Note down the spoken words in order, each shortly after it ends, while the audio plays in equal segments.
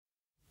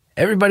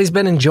Everybody's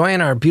been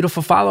enjoying our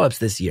beautiful follow-ups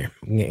this year.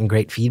 We're getting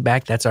great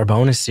feedback. That's our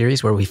bonus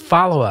series where we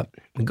follow up.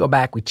 We go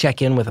back, we check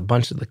in with a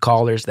bunch of the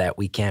callers that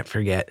we can't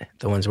forget,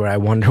 the ones where I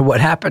wonder what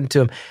happened to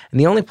them. And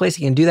the only place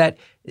you can do that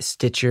is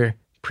Stitcher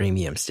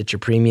Premium. Stitcher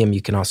Premium,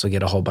 you can also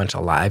get a whole bunch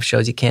of live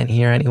shows you can't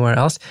hear anywhere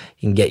else.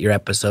 You can get your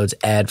episodes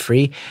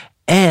ad-free.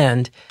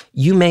 And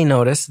you may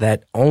notice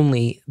that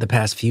only the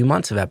past few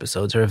months of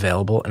episodes are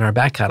available in our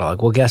back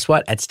catalog. Well, guess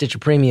what? At Stitcher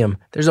Premium,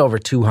 there's over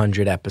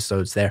 200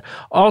 episodes there.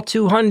 All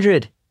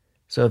 200!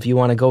 So if you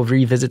want to go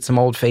revisit some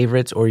old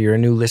favorites or you're a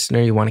new listener,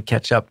 you want to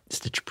catch up,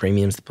 Stitcher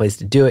Premium's the place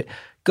to do it.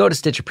 Go to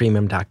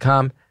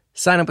StitcherPremium.com,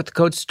 sign up with the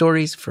code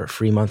STORIES for a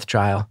free month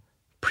trial,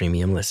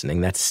 premium listening.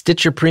 That's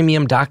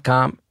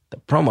StitcherPremium.com. The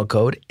promo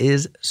code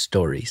is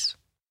STORIES.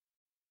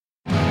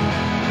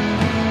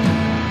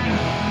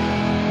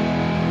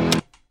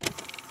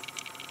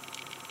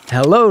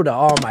 Hello to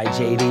all my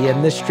JD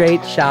and the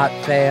Straight Shot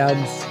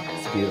fans.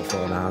 It's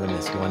Beautiful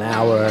Anonymous, 1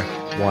 hour,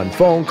 1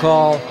 phone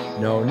call,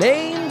 no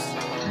names.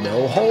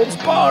 No holds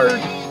barred.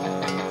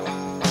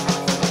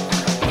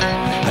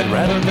 I'd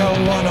rather go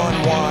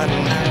one-on-one.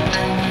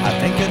 I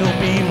think it'll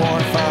be more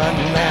fun.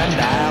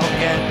 And I'll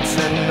get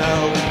to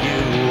know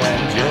you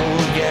and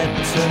you'll get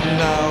to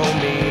know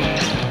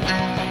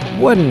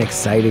me. What an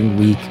exciting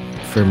week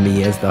for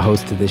me as the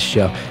host of this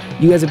show.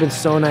 You guys have been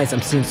so nice.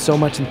 I'm seeing so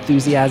much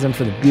enthusiasm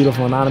for the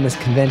Beautiful Anonymous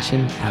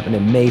convention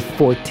happening May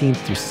 14th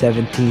through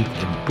 17th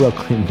in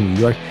Brooklyn, New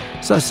York.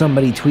 Saw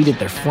somebody tweeted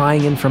they're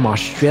flying in from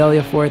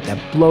Australia for it. That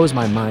blows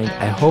my mind.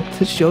 I hope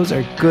the shows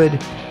are good.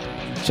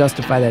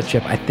 Justify that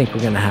trip. I think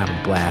we're going to have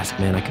a blast,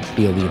 man. I can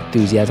feel the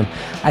enthusiasm.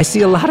 I see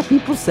a lot of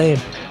people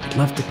saying, I'd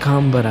love to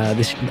come, but I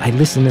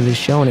listen to this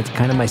show and it's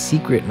kind of my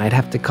secret and I'd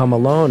have to come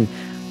alone.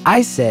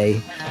 I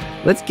say,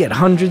 let's get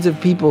hundreds of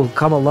people who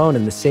come alone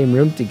in the same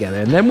room together,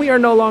 and then we are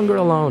no longer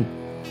alone.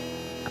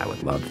 I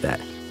would love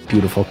that.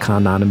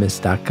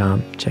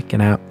 BeautifulConanonymous.com. Check it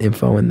out.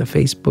 Info in the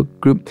Facebook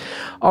group.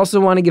 Also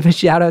want to give a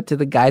shout out to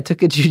the guy I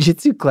took a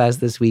jiu-jitsu class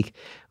this week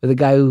with a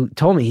guy who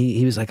told me,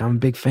 he was like, I'm a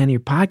big fan of your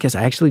podcast.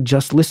 I actually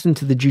just listened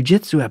to the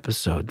jiu-jitsu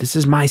episode. This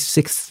is my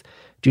 6th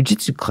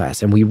jiu-jitsu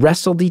class. And we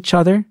wrestled each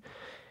other.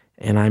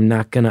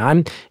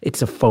 And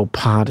it's a faux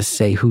pas to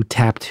say who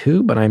tapped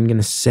who, but I'm going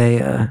to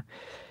say,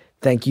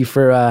 thank you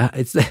for, I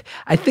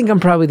think I'm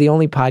probably the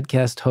only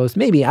podcast host,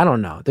 maybe, I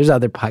don't know. There's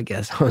other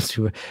podcast hosts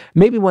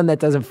maybe one that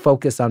doesn't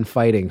focus on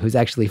fighting, who's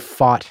actually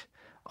fought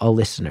a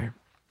listener.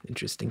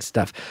 Interesting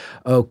stuff.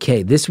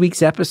 Okay, this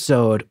week's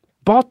episode,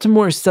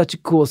 Baltimore is such a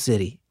cool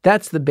city.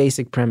 That's the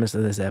basic premise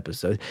of this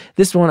episode.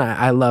 This one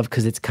I love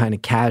because it's kind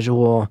of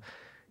casual.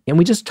 And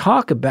we just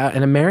talk about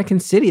an American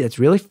city that's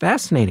really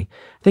fascinating.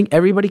 I think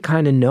everybody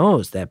kind of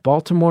knows that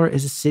Baltimore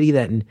is a city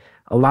that in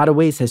a lot of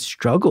ways has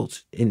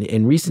struggled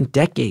in recent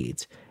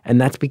decades. And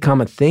that's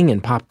become a thing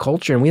in pop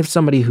culture. And we have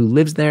somebody who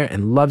lives there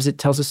and loves it,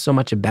 tells us so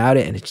much about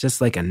it. And it's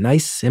just like a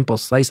nice, simple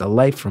slice of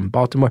life from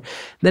Baltimore.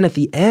 Then at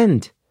the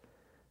end,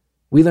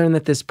 we learn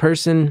that this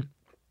person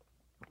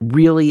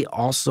really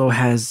also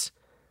has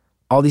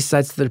all these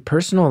sides to their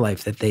personal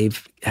life that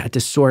they've had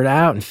to sort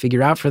out and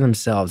figure out for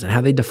themselves and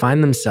how they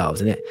define themselves.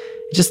 And it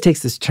just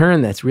takes this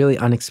turn that's really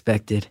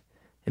unexpected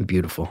and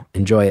beautiful.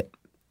 Enjoy it.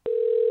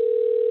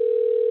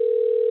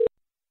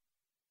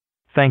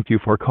 Thank you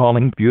for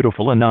calling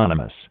Beautiful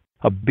Anonymous.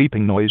 A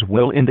beeping noise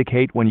will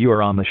indicate when you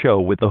are on the show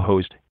with the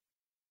host.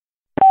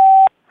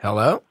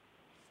 Hello?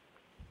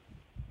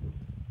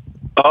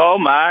 Oh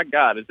my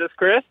God, is this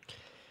Chris?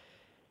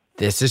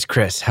 This is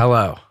Chris.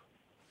 Hello.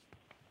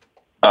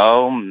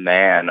 Oh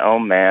man.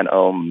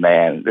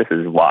 This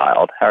is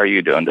wild. How are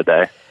you doing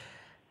today?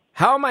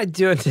 How am I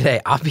doing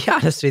today? I'll be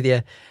honest with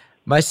you.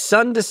 My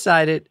son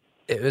decided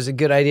it was a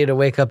good idea to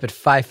wake up at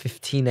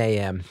 5:15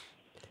 a.m.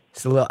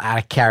 It's a little out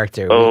of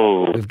character.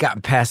 We've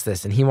gotten past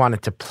this, and he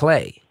wanted to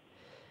play.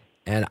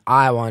 And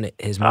I wanted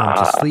his mom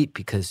to sleep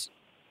because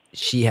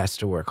she has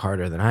to work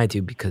harder than I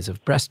do because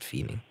of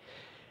breastfeeding.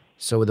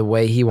 So the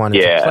way he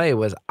wanted to play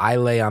was I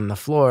lay on the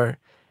floor,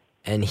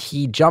 and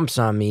he jumps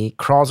on me,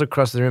 crawls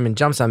across the room, and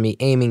jumps on me,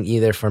 aiming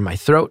either for my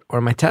throat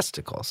or my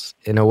testicles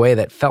in a way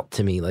that felt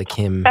to me like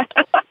him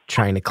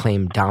trying to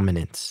claim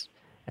dominance.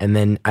 And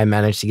then I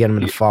managed to get him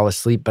to fall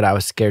asleep, but I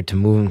was scared to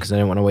move him because I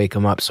didn't want to wake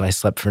him up, so I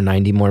slept for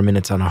 90 more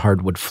minutes on a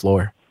hardwood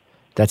floor.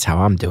 That's how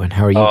I'm doing.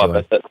 How are you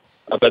doing?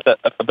 I bet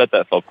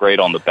that felt great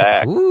on the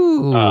back.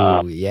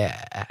 Ooh,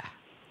 yeah.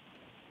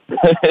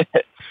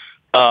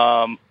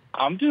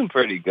 I'm doing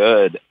pretty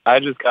good. I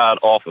just got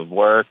off of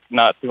work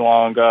not too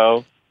long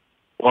ago.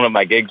 One of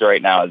my gigs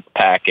right now is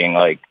packing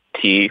like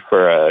tea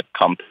for a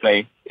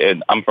company,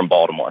 and I'm from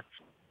Baltimore.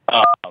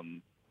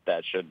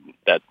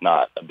 That's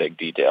not a big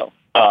detail.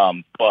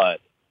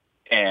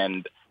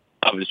 And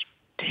I was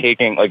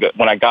taking, like,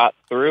 when I got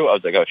through, I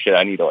was like, oh shit,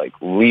 I need to like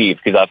leave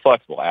because I have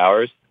flexible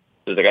hours. So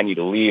I was like, I need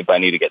to leave. I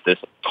need to get this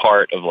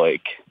cart of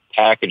like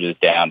packages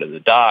down to the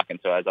dock. And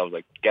so as I was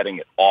like getting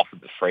it off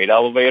of the freight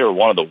elevator,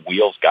 one of the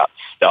wheels got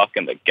stuck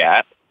in the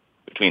gap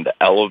between the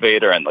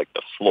elevator and like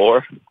the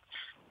floor.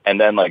 And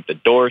then like the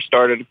door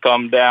started to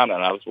come down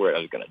and I was worried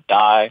I was going to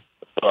die,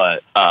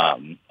 but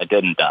I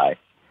didn't die.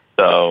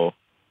 So,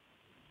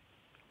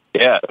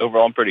 yeah,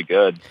 overall I'm pretty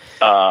good.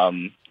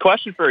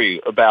 Question for you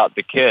about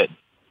the kid.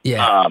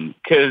 Yeah.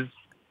 Because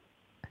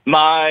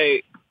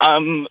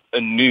I'm a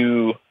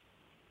new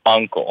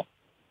uncle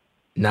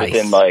Nice.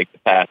 within like the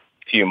past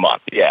few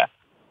months. Yeah.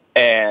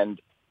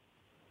 And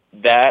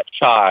that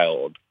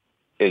child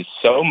is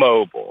so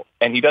mobile,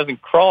 and he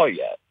doesn't crawl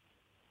yet,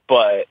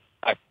 but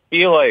I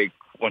feel like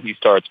when he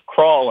starts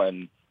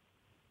crawling,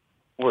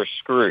 we're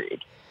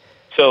screwed.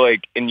 So,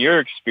 like, in your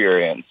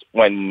experience,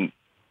 when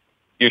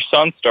your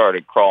son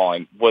started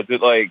crawling, was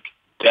it like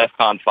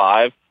DEFCON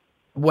 5?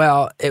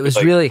 Well, it was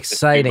like, really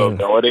exciting.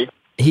 Mobility?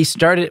 He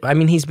started, I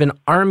mean, he's been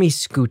army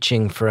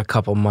scooching for a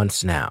couple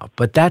months now,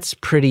 but that's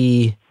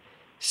pretty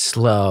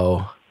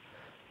slow,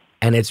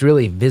 and it's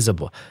really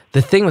visible.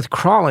 The thing with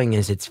crawling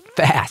is it's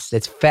fast.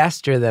 It's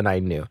faster than I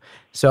knew.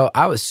 So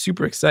I was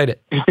super excited.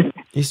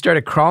 He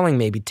started crawling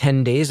maybe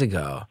 10 days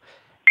ago.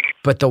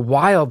 But the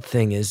wild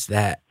thing is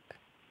that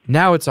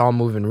now it's all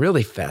moving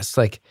really fast.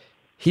 Like,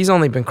 he's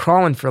only been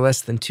crawling for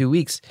less than 2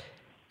 weeks.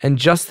 And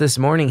just this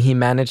morning, he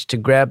managed to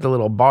grab the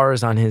little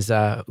bars on his,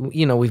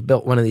 we've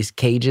built one of these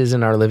cages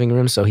in our living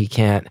room so he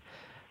can't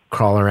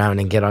crawl around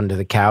and get under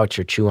the couch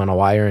or chew on a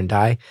wire and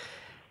die.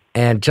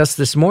 And just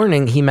this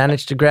morning, he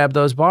managed to grab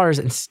those bars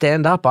and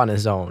stand up on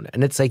his own.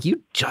 And it's like, you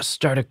just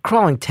started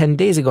crawling 10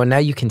 days ago. Now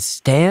you can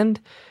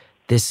stand?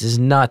 This is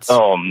nuts.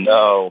 Oh,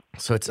 no.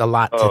 So it's a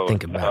lot to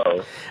think about.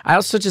 No. I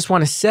also just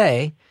want to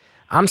say,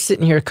 I'm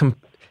sitting here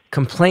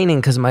complaining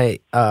because my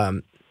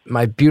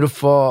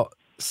beautiful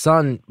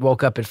son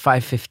woke up at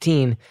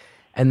 5:15,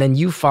 and then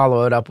you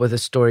follow it up with a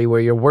story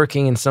where you're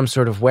working in some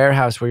sort of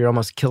warehouse where you're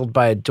almost killed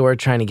by a door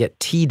trying to get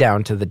tea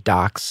down to the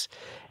docks.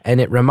 And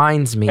it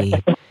reminds me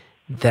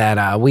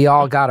that we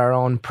all got our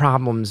own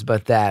problems,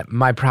 but that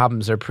my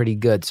problems are pretty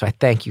good. So I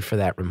thank you for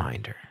that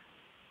reminder.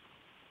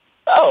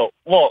 Oh,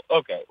 well,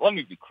 okay. Let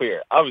me be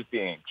clear. I was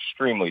being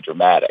extremely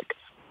dramatic.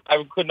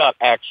 I could not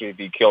actually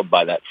be killed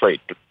by that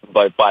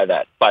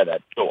by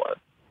that door.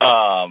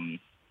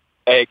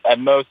 At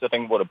most, I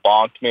think would have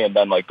bonked me and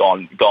then like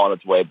gone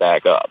its way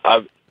back up.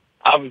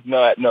 I was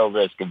at no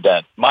risk of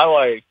death. My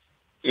life,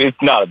 it's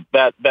not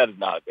that is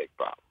not a big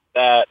problem.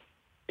 That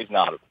is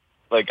not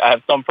I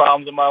have some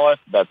problems in my life.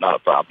 But that's not a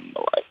problem in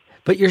my life.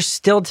 But you're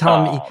still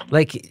telling me,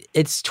 like,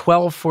 it's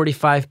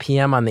 12:45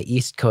 p.m. on the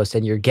East Coast,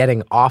 and you're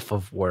getting off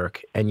of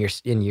work, and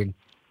you're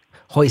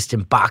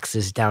hoisting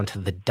boxes down to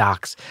the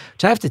docks.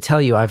 Which I have to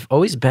tell you, I've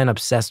always been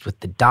obsessed with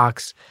the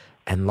docks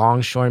and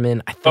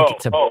longshoremen. I think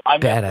it's a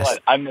badass.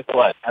 I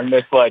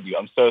misled you.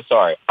 I'm so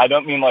sorry. I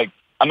don't mean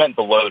I meant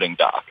the loading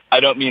dock. I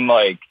don't mean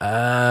like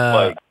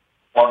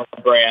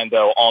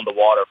Brando on the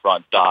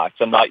waterfront docks.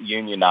 I'm not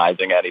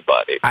unionizing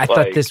anybody. I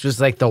thought this was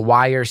like The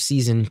Wire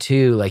season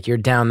 2. Like, you're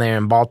down there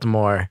in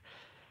Baltimore,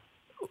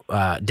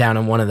 down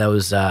in one of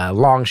those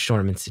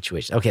longshoreman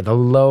situations. Okay, the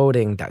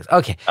loading docks.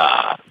 Okay,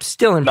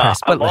 still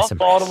impressed, but less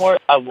impressed. Baltimore.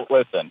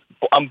 Listen,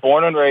 I'm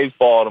born and raised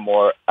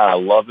Baltimore, and I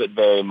love it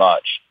very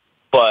much.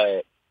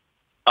 But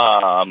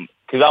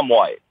because I'm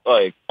white,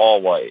 like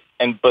all white,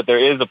 but there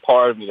is a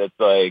part of me that's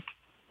like,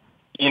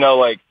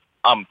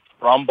 I'm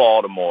from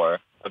Baltimore.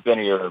 I've been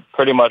here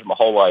pretty much my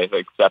whole life,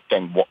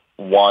 excepting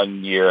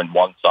 1 year and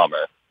 1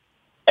 summer,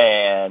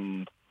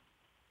 and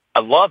I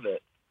love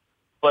it.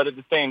 But at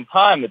the same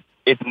time,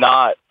 it's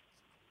not.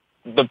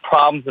 The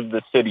problems of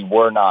the city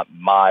were not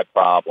my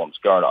problems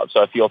growing up,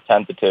 so I feel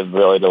tentative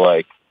really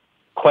to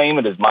claim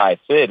it as my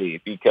city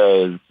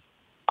because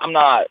I'm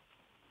not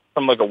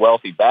from a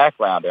wealthy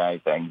background or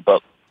anything.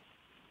 But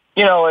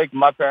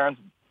my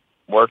parents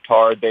worked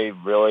hard.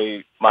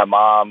 My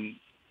mom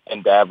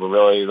and dad were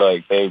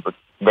really they were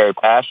very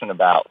passionate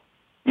about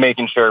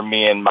making sure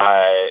me and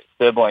my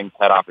siblings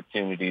had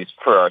opportunities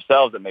for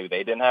ourselves that maybe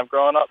they didn't have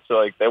growing up.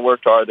 So they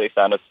worked hard. They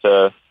sent us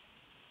to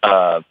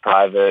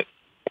private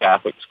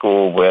Catholic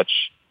school,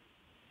 which,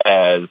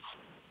 as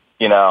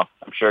I'm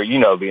sure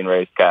being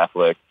raised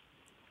Catholic,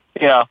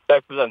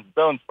 that presents its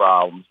own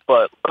problems,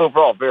 but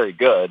overall very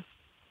good.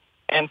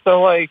 And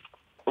so I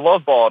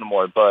love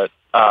Baltimore, but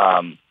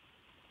I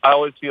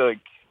always feel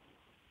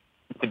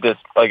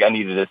I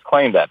need to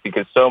disclaim that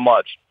because so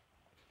much.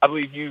 I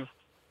believe you've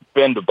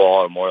been to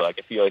Baltimore. I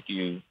feel like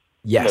you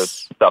know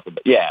stuff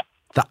about. Yeah.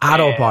 The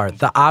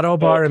Auto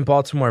Bar in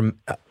Baltimore.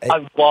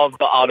 I love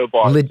the Auto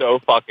Bar so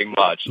fucking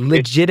much.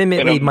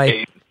 Legitimately,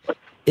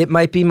 it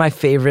might be my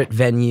favorite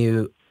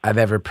venue I've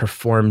ever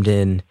performed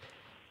in.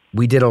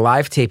 We did a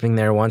live taping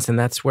there once, and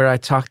that's where I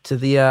talked to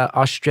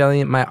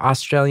my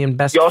Australian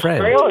best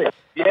friend.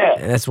 Yeah.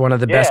 And that's one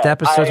of the best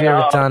episodes we've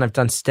ever done. I've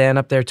done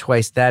stand-up there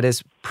twice. That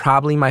is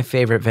probably my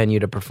favorite venue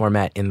to perform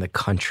at in the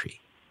country.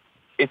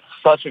 It's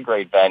such a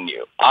great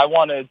venue. I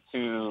wanted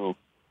to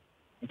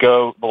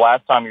go. The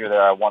last time you were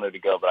there, I wanted to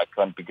go, but I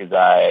couldn't because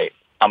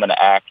I'm an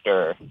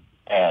actor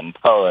and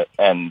poet,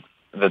 and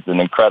that's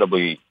an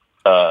incredibly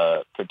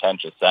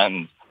pretentious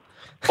sentence.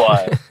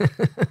 But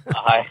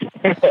I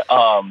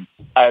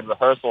had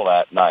rehearsal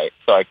that night,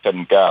 so I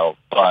couldn't go.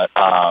 But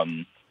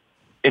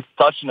it's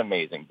such an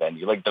amazing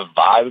venue. The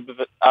vibe of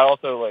it. I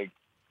also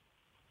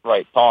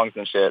write songs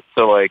and shit.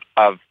 So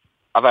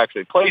I've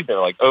actually played there,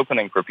 like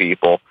opening for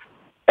people,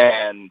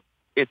 and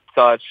it's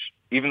such.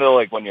 Even though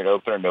like when you're an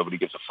opener, nobody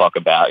gives a fuck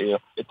about you.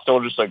 It's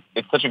still just like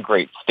it's such a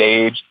great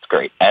stage. It's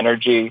great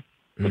energy.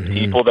 The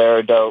people there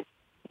are dope.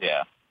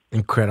 Yeah,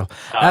 incredible.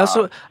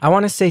 I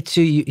want to say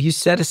too. You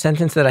said a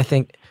sentence that I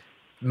think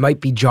might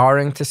be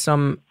jarring to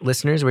some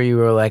listeners, where you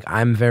were like,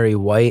 "I'm very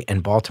white,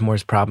 and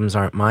Baltimore's problems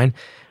aren't mine."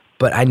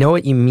 But I know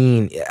what you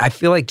mean. I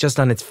feel like just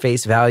on its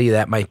face value,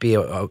 that might be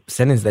a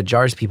sentence that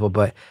jars people.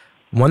 But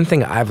one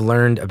thing I've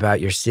learned about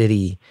your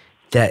city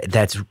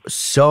that's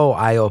so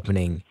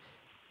eye-opening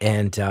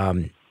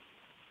and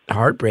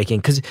heartbreaking,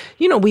 because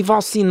we've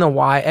all seen The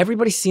Wire.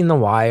 Everybody's seen The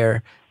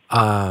Wire,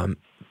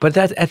 but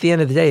that's at the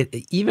end of the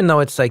day. Even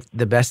though it's like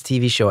the best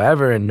TV show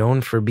ever and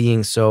known for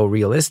being so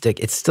realistic,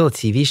 it's still a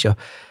TV show.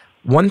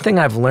 One thing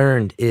I've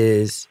learned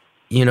is,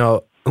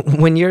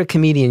 when you're a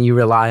comedian, you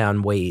rely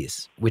on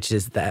Waze, which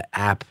is the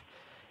app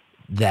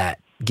that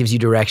gives you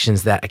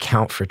directions that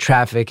account for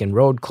traffic and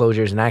road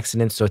closures and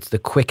accidents. So it's the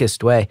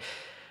quickest way.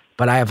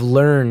 But I have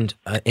learned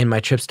in my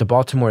trips to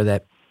Baltimore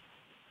that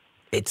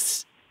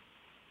it's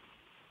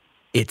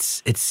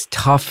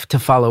tough to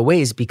follow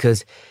Waze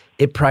because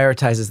it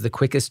prioritizes the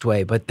quickest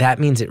way. But that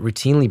means it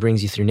routinely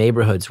brings you through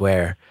neighborhoods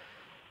where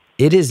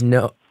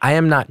I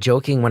am not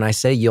joking when I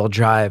say you'll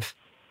drive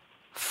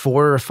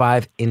 4 or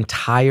 5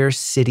 entire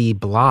city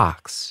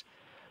blocks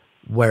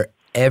where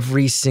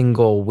every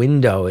single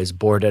window is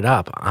boarded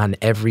up on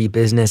every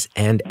business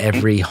and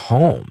every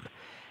home.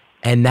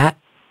 And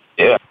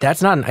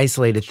that's not an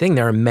isolated thing.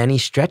 There are many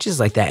stretches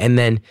like that. And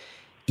then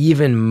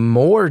even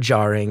more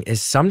jarring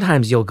is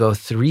sometimes you'll go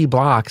 3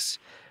 blocks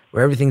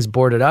where everything's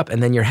boarded up,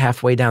 and then you're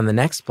halfway down the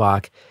next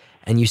block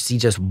and you see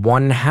just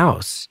one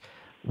house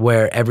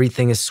where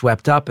everything is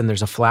swept up and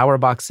there's a flower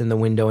box in the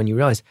window, and you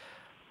realize,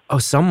 oh,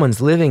 someone's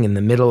living in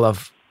the middle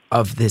of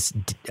this,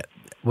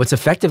 what's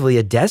effectively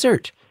a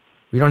desert.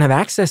 We don't have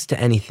access to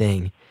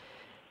anything.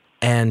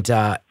 And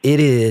it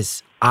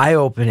is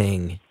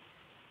eye-opening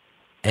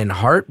and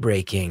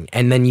heartbreaking.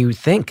 And then you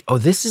think, oh,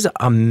 this is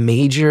a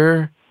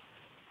major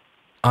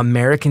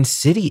American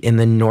city in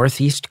the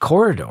Northeast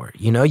corridor.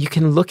 You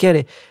can look at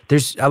it.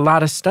 There's a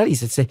lot of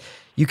studies that say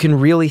you can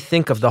really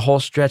think of the whole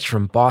stretch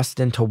from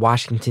Boston to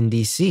Washington,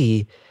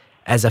 D.C.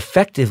 as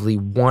effectively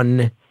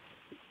one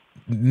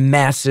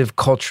massive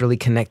culturally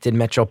connected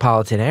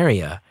metropolitan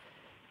area.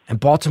 And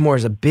Baltimore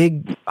is a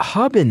big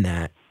hub in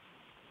that.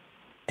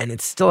 And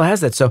it still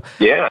has that. So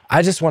yeah.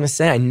 I just want to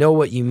say I know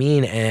what you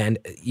mean. And,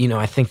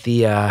 I think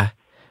the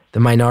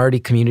minority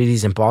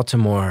communities in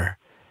Baltimore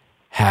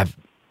have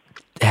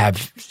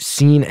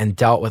seen and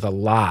dealt with a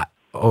lot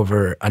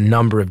over a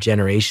number of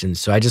generations.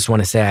 So I just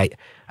want to say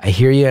I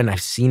hear you, and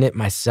I've seen it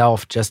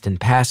myself just in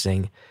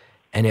passing.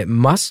 And it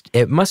must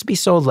be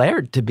so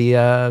layered to be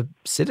a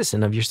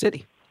citizen of your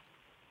city.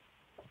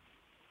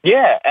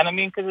 Yeah, and I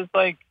mean, because it's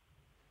like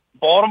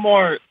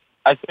Baltimore,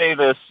 I say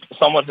this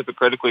somewhat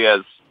hypocritically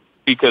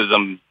because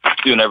I'm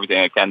doing everything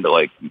I can to,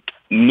 like,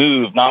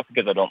 move, not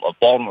because I don't love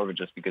Baltimore, but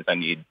just because I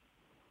need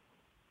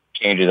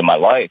changes in my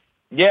life.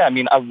 Yeah, I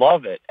mean, I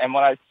love it. And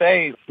when I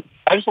say,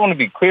 I just want to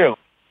be clear,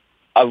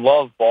 I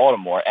love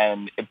Baltimore,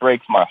 and it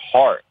breaks my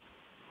heart.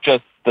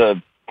 Just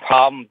the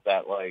problems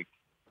that, like,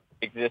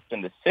 exist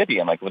in the city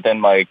and, like,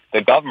 within, like,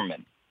 the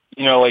government.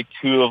 Like,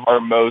 2 of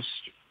our most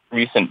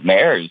recent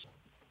mayors,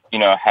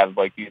 have,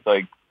 like, these,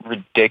 like,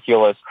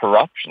 ridiculous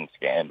corruption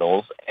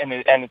scandals, and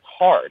it's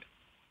hard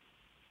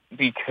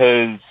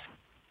because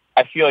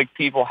I feel like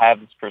people have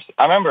this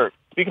I remember,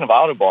 speaking of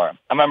Autobar,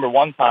 I remember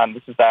one time,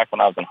 this is back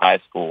when I was in high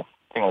school,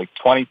 I think like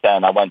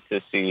 2010, I went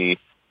to see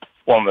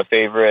one of my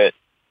favorite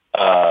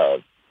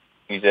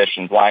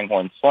musicians,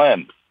 Langhorne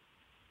Slim,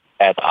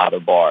 at the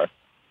Autobar.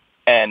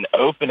 And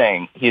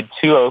he had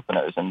 2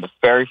 openers, and the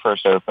very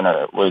first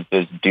opener was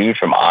this dude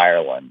from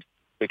Ireland.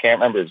 I can't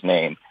remember his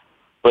name.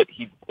 But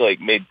he,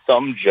 like, made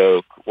some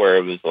joke where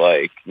it was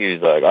like, he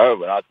was like, oh,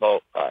 when I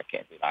told, I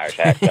can't do an Irish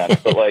accent,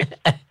 but, like,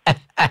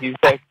 he's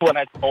like, when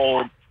I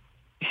told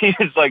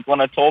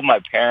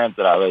my parents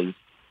that I was,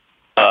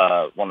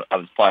 when I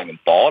was playing in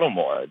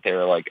Baltimore, they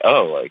were like,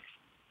 oh, like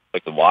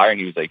The Wire, and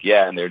he was like,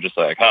 yeah, and they were just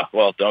like, huh,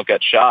 well, don't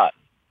get shot.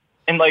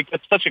 And, like,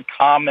 it's such a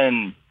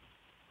common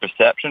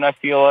perception, I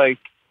feel like,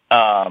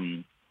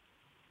 from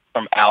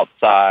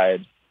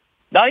outside,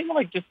 not even,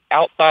 like, just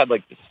outside,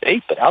 like, the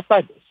state, but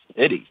outside the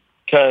city.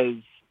 Because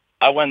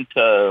I went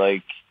to,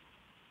 like,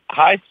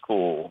 high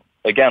school,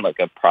 again, like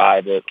a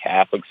private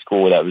Catholic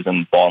school that was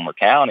in Baltimore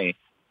County,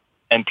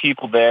 and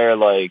people there,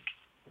 like,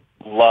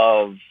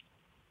 love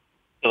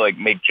to, like,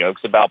 make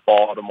jokes about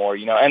Baltimore,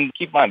 and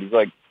keep in mind, these,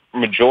 like,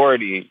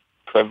 majority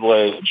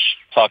privileged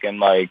fucking,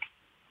 like,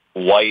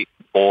 white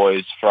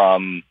boys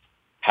from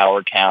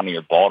Howard County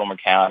or Baltimore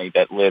County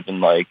that live in,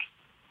 like,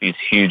 these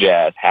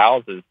huge-ass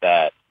houses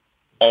that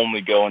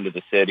only go into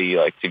the city,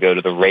 like, to go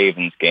to the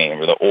Ravens game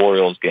or the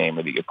Orioles game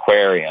or the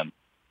aquarium.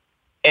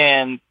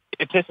 And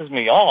it pisses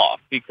me off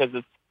because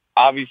it's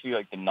obviously,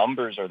 like, the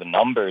numbers are the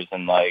numbers,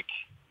 and, like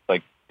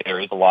there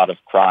is a lot of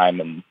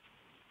crime and,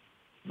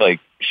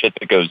 like, shit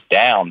that goes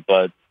down.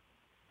 But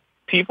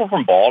people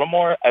from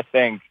Baltimore, I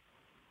think,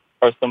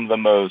 are some of the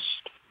most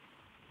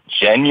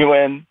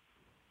genuine,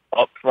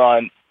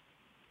 upfront,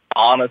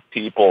 honest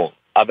people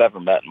I've ever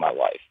met in my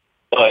life.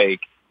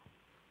 Like,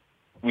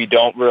 we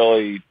don't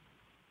really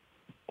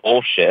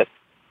bullshit.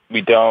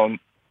 We don't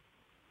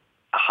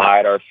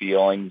hide our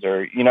feelings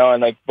or,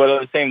 and like, but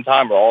at the same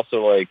time, we're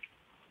also like,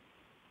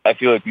 I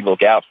feel like we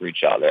look out for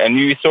each other and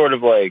you sort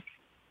of like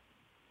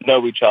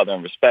know each other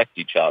and respect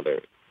each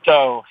other.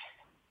 So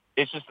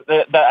it's just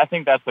that I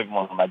think that's like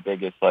one of my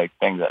biggest like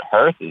things that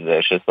hurts is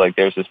it's just like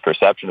there's this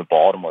perception of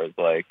Baltimore as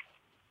like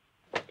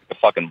a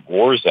fucking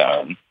war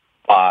zone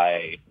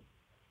by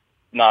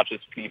not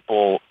just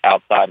people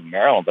outside of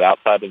Maryland, but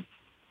outside of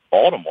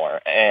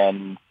Baltimore.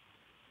 And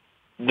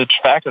the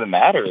fact of the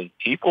matter is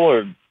people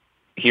are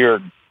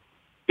here,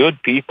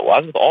 good people,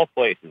 as with all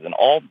places, and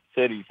all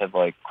cities have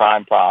like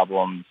crime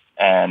problems,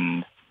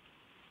 and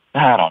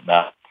I don't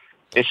know.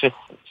 It's just,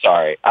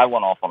 sorry, I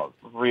went off on a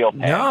real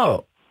tangent.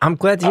 No, I'm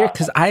glad to hear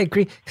because I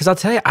agree. Because I'll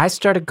tell you, I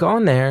started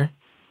going there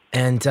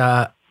and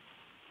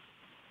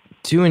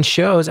doing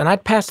shows, and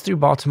I'd passed through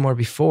Baltimore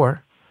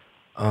before,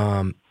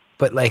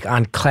 but like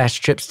on class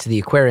trips to the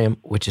aquarium,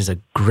 which is a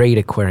great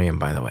aquarium,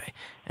 by the way.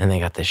 And they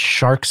got this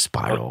shark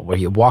spiral where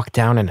you walk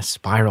down in a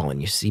spiral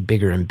and you see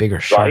bigger and bigger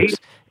sharks. Right?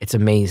 It's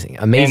amazing.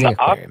 Amazing and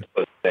the aquarium.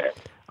 Octopus there.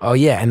 Oh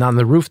yeah, and on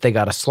the roof they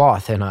got a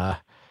sloth in a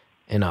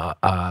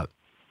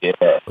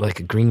like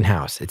a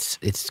greenhouse.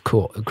 It's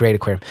cool. A great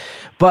aquarium.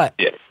 But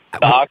the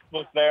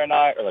Octopus there and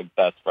I are like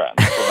best friends.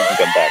 So we can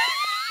come back.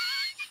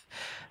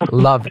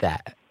 Love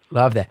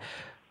that.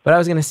 But I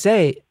was gonna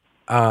say,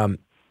 when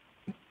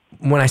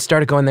I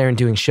started going there and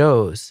doing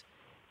shows,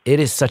 it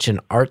is such an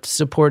art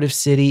supportive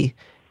city.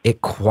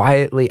 It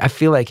quietly, I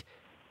feel like,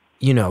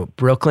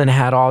 Brooklyn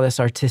had all this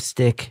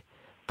artistic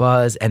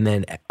buzz, and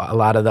then a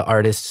lot of the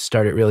artists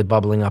started really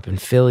bubbling up in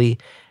Philly.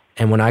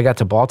 And when I got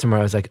to Baltimore,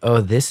 I was like,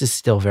 oh, this is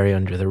still very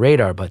under the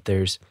radar, but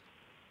there's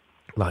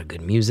a lot of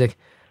good music,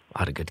 a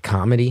lot of good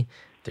comedy.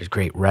 There's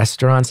great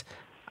restaurants.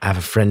 I have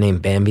a friend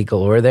named Bambi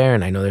Galore there,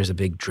 and I know there's a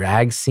big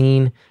drag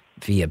scene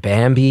via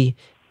Bambi,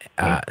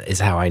 is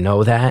how I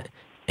know that.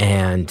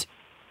 And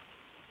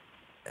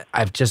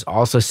I've just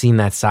also seen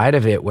that side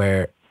of it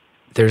where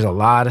there's a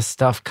lot of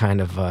stuff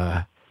there's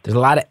a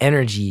lot of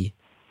energy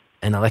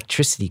and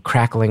electricity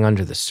crackling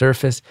under the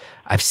surface.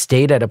 I've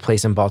stayed at a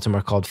place in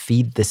Baltimore called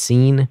Feed the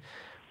Scene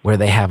where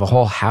they have a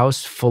whole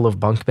house full of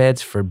bunk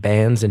beds for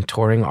bands and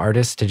touring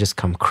artists to just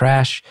come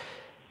crash.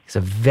 It's a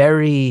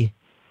very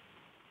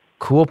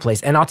cool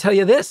place. And I'll tell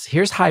you this,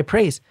 here's high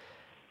praise.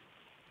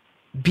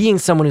 Being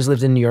someone who's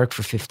lived in New York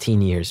for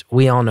 15 years,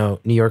 we all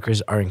know New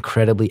Yorkers are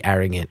incredibly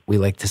arrogant. We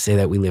like to say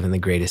that we live in the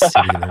greatest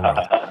city in the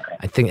world.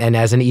 I think, and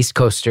as an East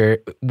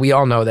Coaster, we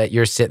all know that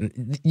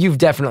you've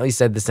definitely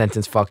said the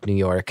sentence, fuck New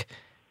York,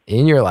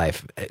 in your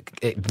life.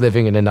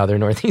 Living in another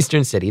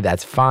Northeastern city,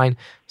 that's fine.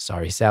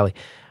 Sorry, Sally.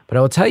 But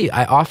I will tell you,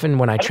 I often,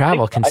 when I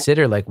travel,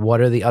 consider like,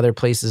 what are the other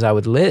places I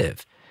would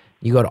live?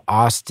 You go to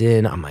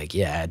Austin, I'm like,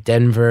 yeah.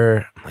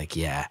 Denver, I'm like,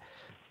 yeah.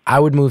 I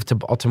would move to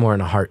Baltimore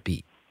in a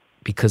heartbeat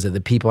because of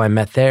the people I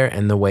met there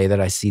and the way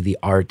that I see the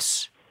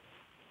arts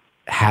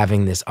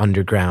having this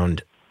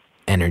underground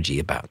energy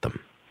about them.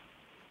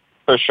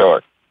 For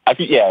sure. I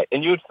think,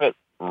 and you would fit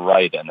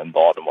right in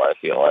Baltimore, I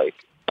feel like.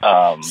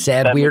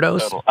 Sad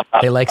weirdos?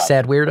 They like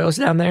sad weirdos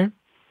down there?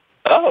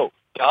 Oh,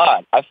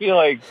 God. I feel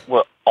like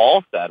we're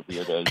all sad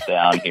weirdos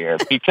down here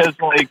because,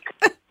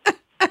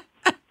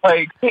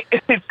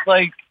 it's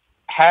like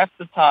half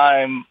the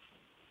time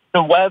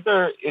the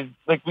weather is,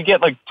 like, we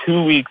get,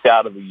 2 weeks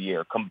out of the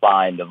year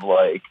combined of,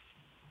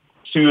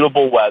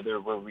 suitable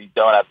weather where we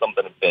don't have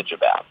something to bitch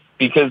about.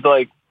 Because,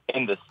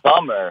 in the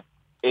summer,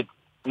 it's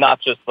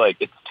not just,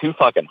 it's too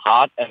fucking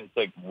hot and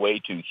it's, way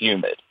too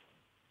humid.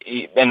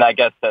 And I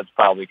guess that's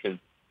probably because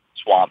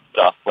swamp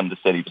stuff, when the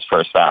city was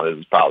first founded, it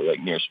was probably,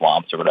 near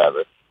swamps or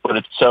whatever. But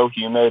it's so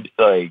humid,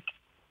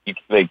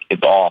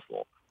 it's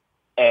awful.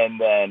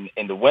 And then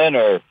in the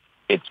winter,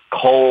 it's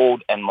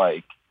cold and,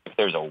 if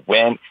there's a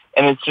wind,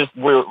 and it's just,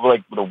 we're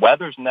the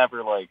weather's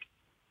never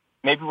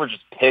maybe we're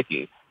just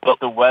picky, but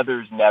the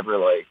weather's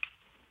never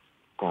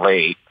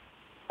great.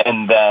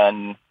 And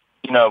then,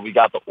 we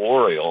got the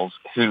Orioles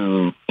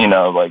who,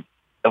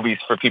 at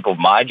least for people of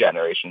my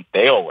generation,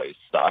 they always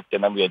sucked.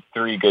 And then we had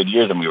 3 good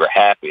years and we were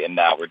happy, and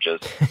now we're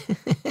just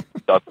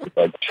stuck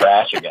with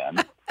trash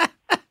again.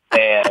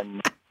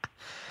 And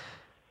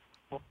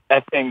I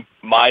think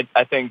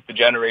the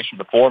generation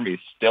before me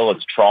still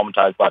is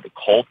traumatized by the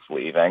Colts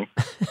leaving,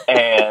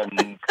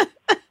 and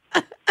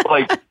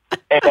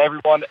and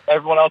everyone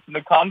else in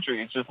the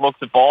country just looks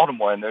at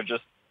Baltimore and they're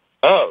just,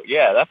 oh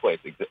yeah, that place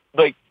exists.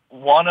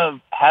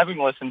 Having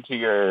listened to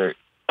your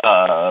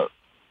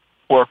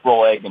pork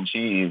roll, egg and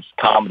cheese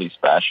comedy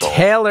special,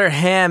 Taylor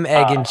ham,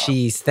 egg and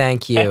cheese.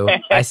 Thank you.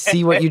 I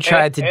see what you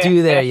tried to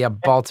do there, you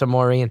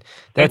Baltimorean.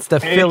 That's the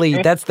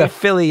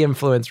Philly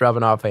influence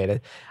rubbing off at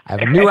it. I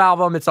have a new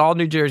album. It's all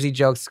New Jersey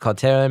jokes. It's called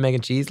Taylor ham, egg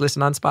and cheese.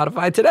 Listen on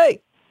Spotify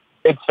today.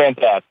 It's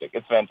fantastic.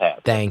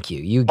 Thank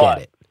you. You get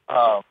it.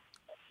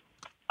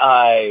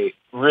 I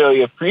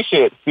really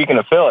appreciate, speaking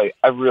of Philly,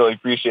 I really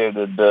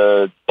appreciated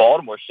the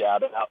Baltimore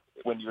shout out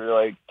when you were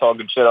like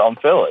talking shit on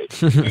Philly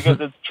because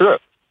it's true.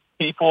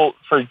 People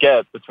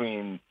forget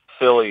between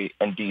Philly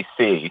and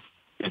DC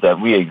is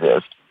that we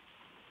exist.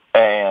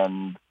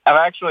 And I've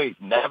actually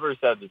never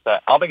said this. I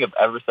don't think I've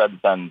ever said the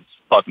sentence,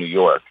 fuck New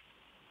York.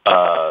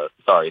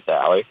 Sorry,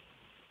 Sally.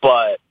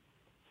 But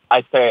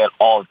I say it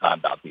all the time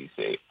about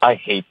DC. I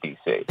hate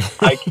DC.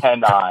 I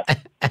cannot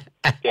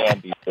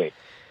stand DC.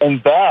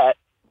 And that,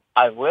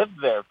 I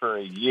lived there for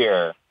a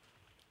year,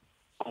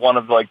 one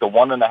of like the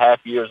 1.5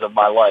 years of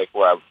my life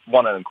where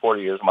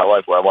 1.25 years of my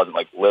life where I wasn't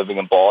like living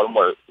in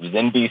Baltimore. It was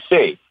in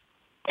DC.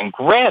 And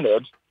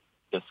granted,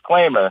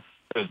 disclaimer,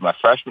 it was my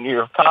freshman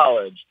year of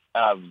college,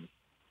 and I was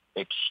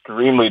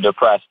extremely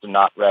depressed and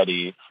not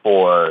ready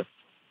to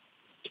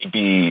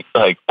be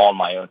like on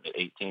my own at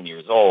 18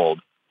 years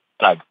old.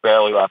 And I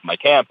barely left my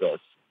campus.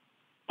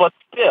 But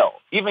still,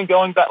 even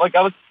going back, like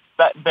I was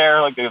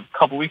there like a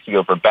couple weeks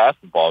ago for a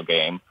basketball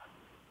game,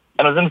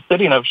 and I was in the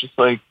city and I was just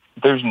like,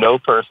 there's no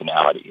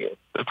personality here.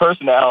 The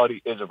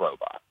personality is a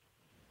robot.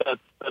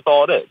 That's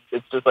all it is.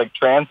 It's just like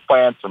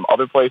transplants from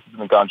other places in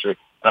the country. And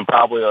I'm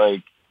probably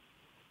like,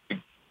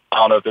 I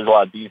don't know if there's a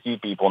lot of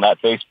DC people in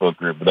that Facebook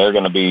group, but they're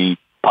going to be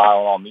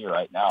piling on me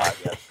right now, I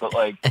guess. But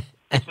like, it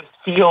just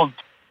feels,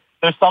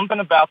 there's something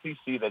about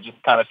DC that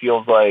just kind of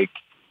feels like,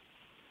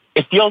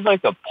 it feels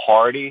like a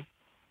party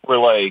where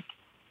like,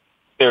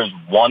 there's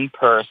one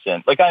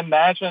person. Like I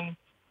imagine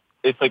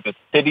it's like the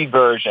city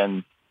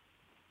version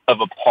of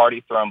a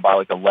party thrown by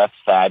like a less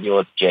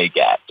fabulous Jay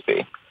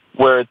Gatsby,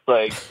 where it's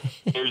like,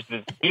 there's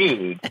this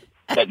dude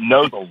that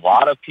knows a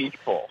lot of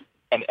people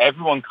and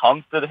everyone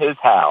comes to his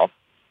house,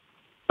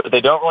 but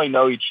they don't really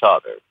know each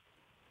other.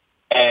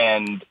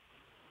 And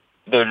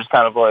they're just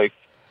kind of like,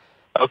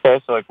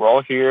 okay, so like we're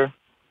all here.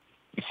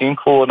 You seem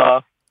cool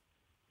enough.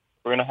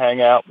 We're gonna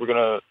hang out. We're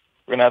gonna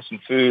have some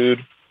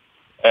food,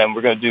 and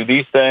we're gonna do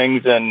these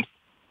things, and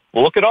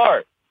we'll look at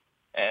art,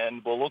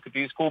 and we'll look at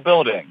these cool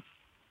buildings.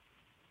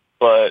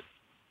 But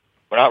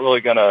we're not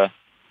really gonna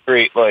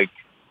create like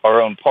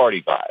our own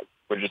party vibe.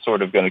 We're just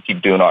sort of gonna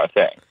keep doing our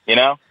thing, you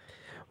know?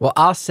 Well,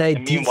 I'll say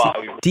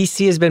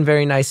DC has been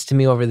very nice to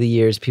me over the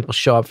years. People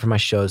show up for my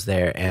shows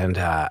there, and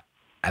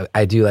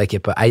I do like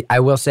it. But I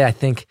will say I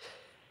think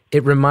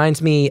it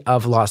reminds me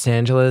of Los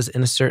Angeles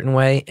in a certain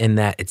way in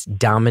that it's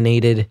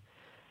dominated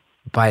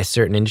by a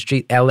certain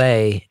industry.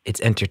 LA, it's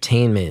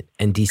entertainment,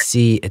 and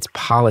DC, it's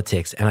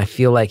politics. And I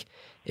feel like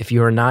if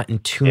you're not in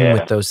tune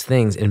with those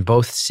things in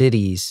both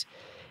cities,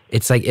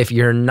 it's like if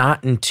you're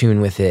not in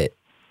tune with it,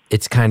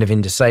 it's kind of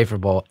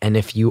indecipherable. And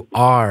if you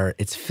are,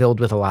 it's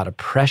filled with a lot of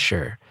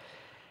pressure.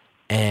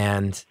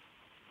 And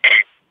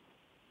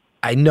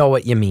I know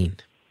what you mean.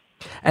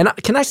 And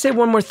can I say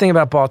one more thing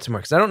about Baltimore?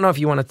 Because I don't know if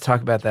you want to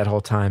talk about that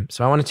whole time.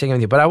 So I want to check in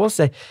with you. But I will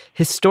say,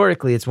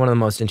 historically, it's one of the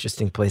most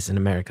interesting places in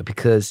America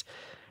because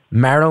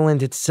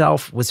Maryland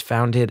itself was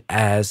founded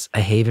as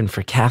a haven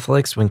for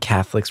Catholics when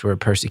Catholics were a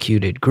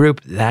persecuted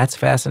group. That's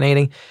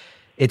fascinating.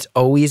 It's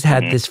always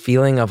had this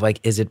feeling of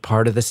like, is it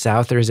part of the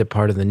South or is it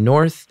part of the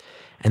North?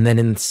 And then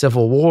in the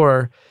Civil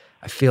War,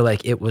 I feel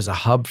like it was a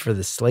hub for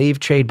the slave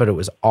trade, but it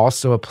was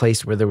also a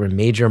place where there were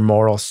major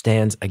moral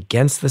stands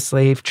against the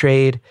slave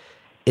trade.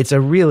 It's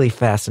a really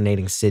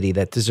fascinating city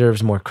that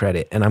deserves more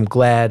credit, and I'm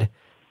glad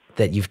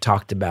that you've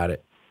talked about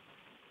it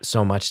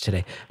so much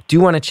today. Do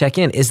you want to check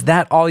in? Is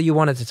that all you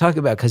wanted to talk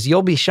about? Because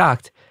you'll be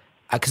shocked,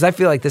 because I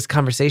feel like this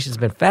conversation's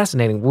been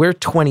fascinating. We're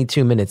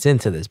 22 minutes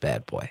into this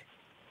bad boy.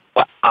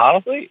 Well,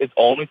 honestly, it's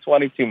only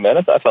 22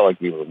 minutes. I felt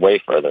like we were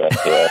way further into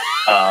it.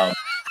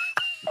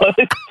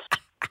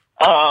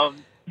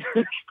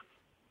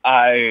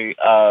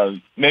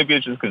 Maybe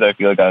it's just because I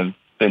feel like I've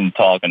been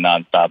talking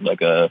nonstop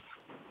like a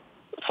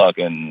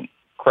fucking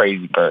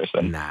crazy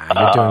person. Nah,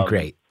 you're doing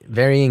great.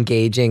 Very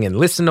engaging and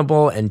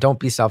listenable, and don't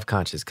be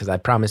self-conscious because I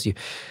promise you,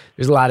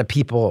 there's a lot of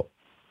people,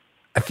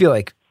 I feel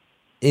like,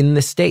 in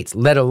the States,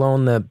 let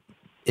alone the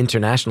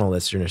international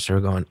listeners who are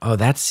going, oh,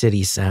 that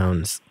city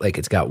sounds like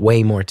it's got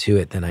way more to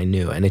it than I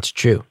knew. And it's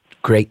true.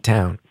 Great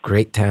town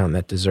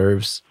that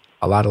deserves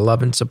a lot of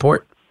love and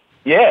support.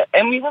 Yeah,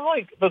 and we have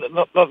like,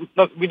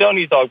 look, we don't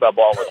need to talk about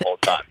Baltimore the whole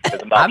time.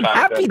 Because I'm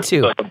happy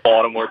to. Like a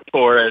Baltimore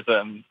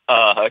tourism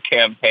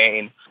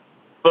campaign.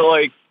 But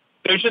like,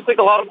 there's just like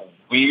a lot of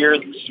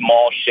weird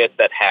small shit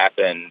that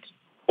happened,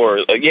 or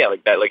like,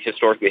 like that like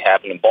historically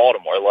happened in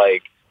Baltimore.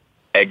 Like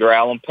Edgar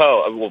Allan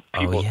Poe. Well,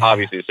 people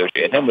obviously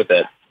associate him with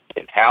it.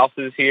 His house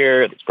is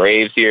here. His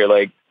grave's here.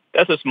 Like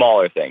that's a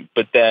smaller thing.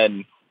 But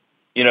then,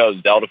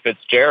 Zelda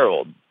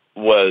Fitzgerald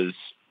was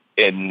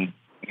in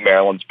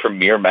Maryland's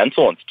premier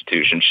mental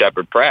institution,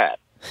 Shepherd Pratt.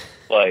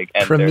 Like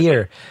and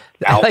premier.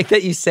 I like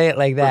that you say it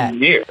like that.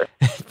 Premier.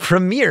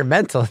 Premier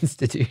mental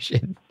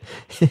institution.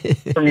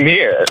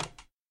 Premier.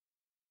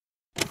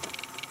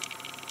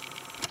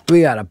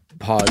 We gotta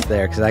pause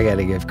there because I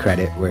gotta give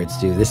credit where it's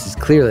due. This is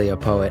clearly a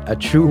poet, a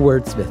true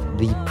wordsmith,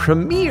 the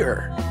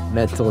premier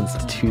mental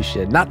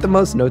institution. Not the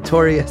most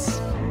notorious,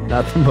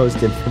 not the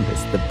most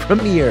infamous, the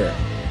premier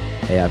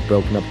Hey, I've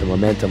broken up the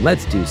momentum.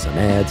 Let's do some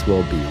ads.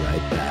 We'll be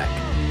right back.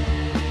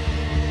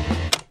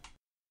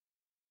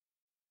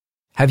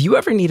 Have you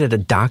ever needed a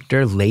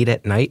doctor late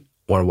at night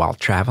or while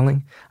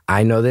traveling?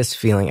 I know this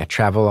feeling. I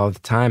travel all the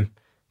time.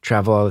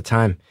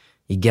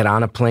 You get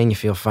on a plane, you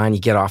feel fine. You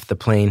get off the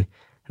plane,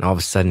 and all of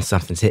a sudden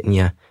something's hitting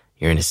you.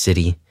 You're in a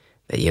city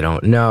that you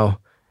don't know.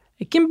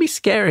 It can be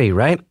scary,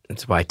 right?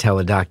 That's why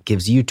Teladoc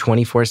gives you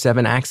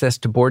 24/7 access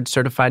to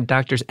board-certified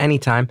doctors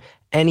anytime,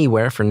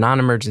 anywhere for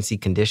non-emergency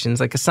conditions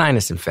like a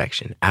sinus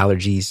infection,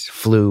 allergies,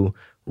 flu,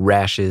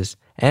 rashes,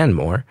 and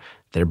more.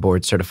 Their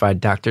board-certified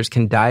doctors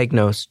can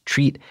diagnose,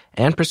 treat,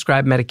 and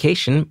prescribe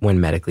medication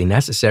when medically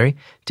necessary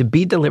to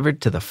be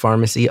delivered to the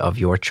pharmacy of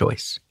your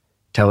choice.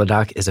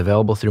 Teladoc is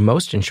available through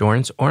most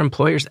insurance or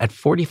employers at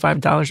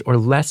 $45 or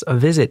less a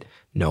visit.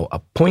 No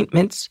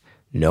appointments,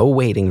 no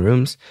waiting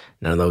rooms,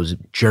 none of those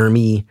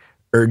germy,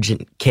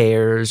 urgent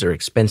cares or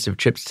expensive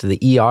trips to the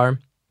ER.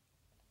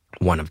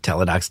 One of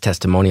Teladoc's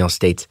testimonials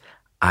states,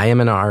 "I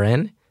am an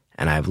RN,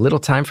 and I have little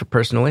time for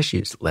personal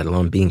issues, let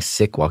alone being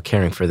sick while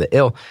caring for the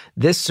ill.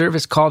 This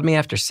service called me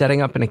after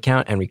setting up an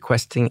account and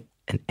requesting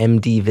an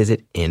MD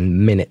visit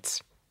in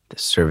minutes.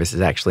 This service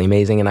is actually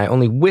amazing, and I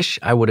only wish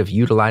I would have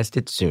utilized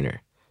it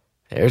sooner."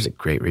 There's a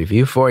great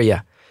review for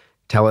you.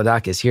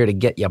 Teladoc is here to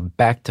get you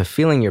back to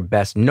feeling your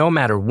best no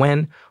matter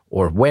when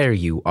or where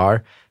you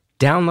are.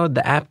 Download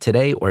the app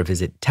today or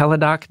visit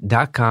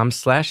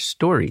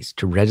teladoc.com/stories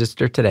to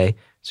register today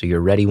so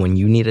you're ready when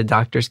you need a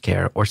doctor's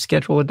care or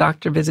schedule a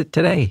doctor visit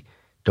today.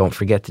 Don't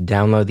forget to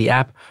download the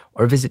app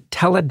or visit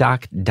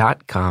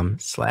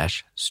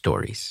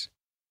teladoc.com/stories.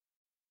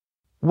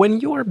 When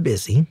you're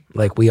busy,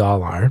 like we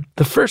all are,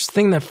 the first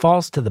thing that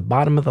falls to the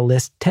bottom of the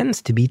list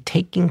tends to be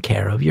taking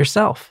care of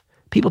yourself.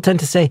 People tend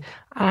to say,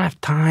 "I don't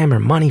have time or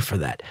money for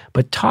that."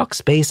 But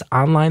Talkspace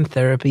Online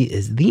Therapy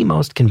is the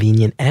most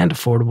convenient and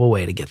affordable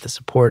way to get the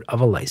support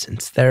of a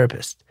licensed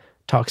therapist.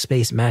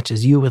 Talkspace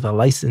matches you with a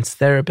licensed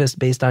therapist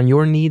based on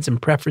your needs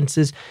and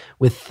preferences,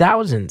 with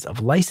thousands of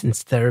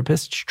licensed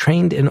therapists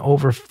trained in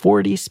over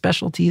 40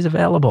 specialties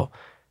available.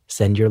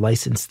 Send your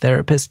licensed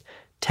therapist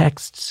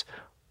texts,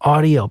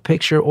 audio,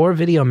 picture, or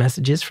video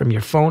messages from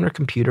your phone or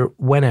computer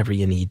whenever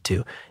you need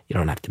to. You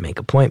don't have to make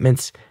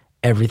appointments.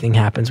 Everything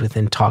happens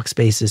within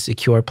Talkspace's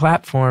secure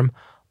platform,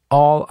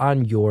 all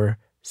on your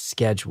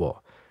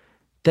schedule.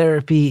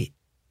 Therapy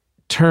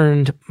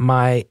turned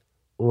my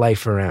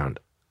life around.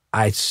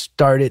 I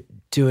started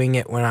doing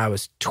it when I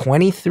was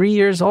 23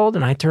 years old,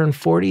 and I turned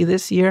 40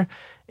 this year.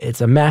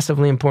 It's a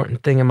massively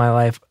important thing in my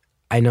life.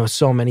 I know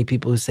so many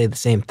people who say the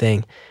same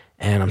thing,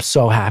 and I'm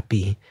so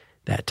happy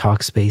that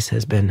Talkspace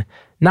has been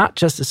not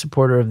just a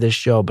supporter of this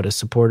show, but a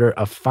supporter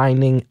of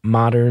finding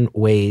modern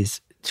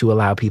ways to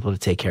allow people to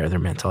take care of their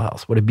mental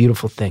health. What a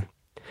beautiful thing.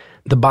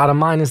 The bottom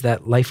line is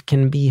that life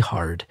can be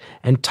hard,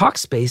 and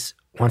Talkspace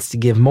wants to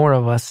give more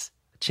of us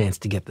a chance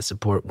to get the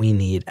support we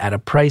need at a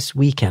price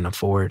we can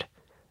afford.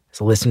 As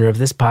a listener of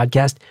this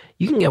podcast,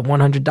 you can get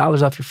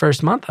 $100 off your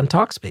first month on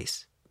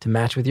Talkspace. To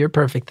match with your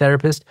perfect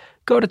therapist,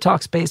 go to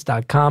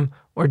Talkspace.com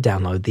or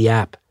download the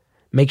app.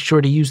 Make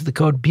sure to use the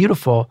code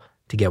BEAUTIFUL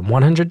to get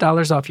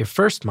 $100 off your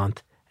first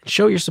month and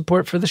show your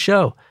support for the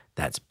show.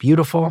 That's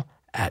beautiful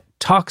at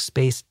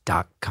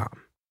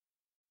Talkspace.com.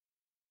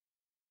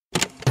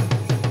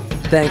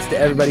 Thanks to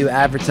everybody who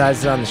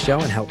advertises on the show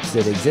and helps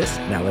it exist.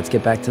 Now let's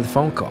get back to the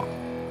phone call.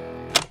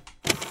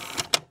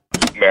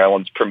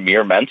 Maryland's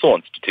premier mental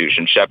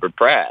institution, Shepherd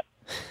Pratt.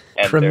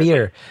 And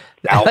Premier.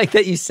 I like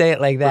that you say it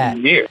like that.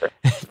 Premier.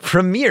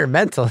 Premier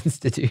mental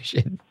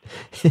institution.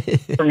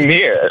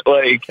 Premier.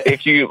 Like,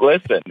 if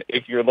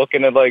you're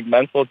looking at like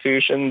mental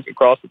institutions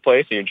across the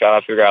place and you're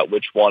trying to figure out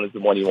which one is the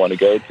one you want to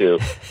go to,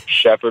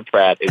 Shepherd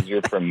Pratt is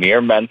your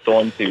premier mental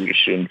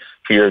institution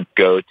for your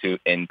go-to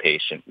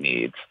inpatient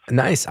needs.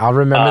 Nice. I'll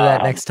remember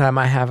that next time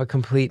I have a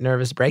complete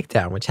nervous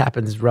breakdown, which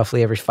happens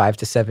roughly every 5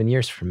 to 7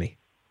 years for me.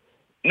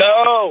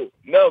 No,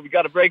 we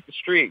got to break the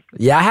streak.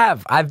 Yeah, I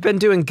have. I've been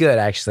doing good,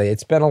 actually.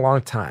 It's been a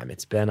long time.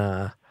 It's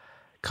been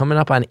coming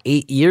up on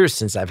 8 years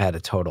since I've had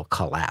a total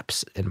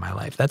collapse in my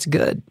life. That's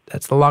good.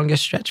 That's the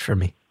longest stretch for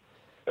me.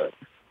 Good.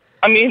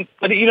 I mean,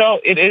 but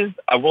it is,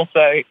 I will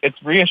say, it's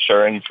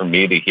reassuring for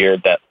me to hear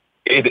that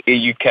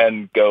you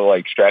can go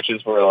like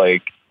stretches where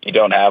like you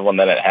don't have one,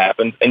 then it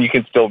happens, and you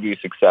can still be a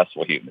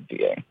successful human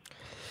being.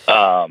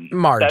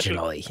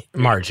 Marginally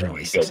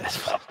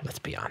successful. Let's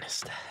be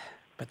honest.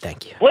 But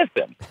thank you.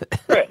 Listen,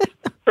 Chris,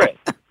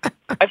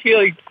 I feel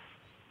like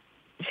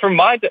from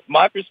my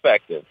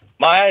perspective,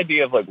 my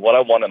idea of like what I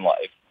want in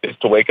life is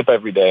to wake up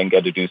every day and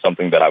get to do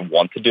something that I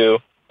want to do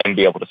and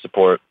be able to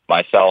support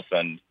myself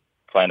and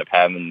plan of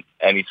having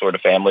any sort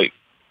of family,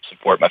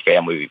 support my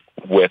family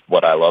with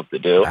what I love to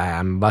do.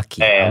 I'm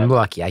lucky.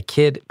 I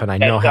kid, but I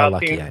know how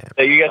lucky I am.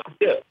 That you get to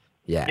do.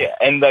 Yeah.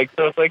 And like,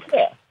 so it's like,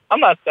 yeah,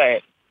 I'm not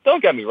saying,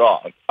 don't get me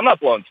wrong. I'm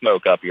not blowing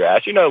smoke up your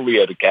ass. You know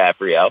Leo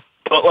DiCaprio.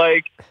 But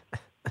like,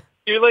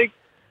 you've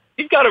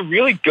got a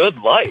really good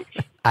life.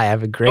 I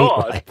have a great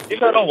life.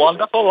 You've had a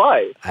wonderful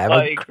life. I have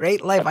a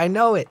great life. I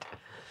know it.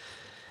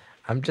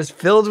 I'm just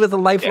filled with a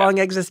lifelong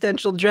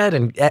existential dread.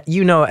 And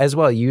you know as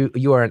well,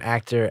 you are an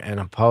actor and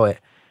a poet.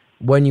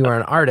 When you are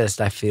an artist,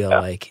 I feel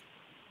like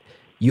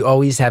you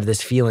always have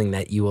this feeling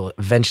that you will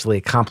eventually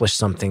accomplish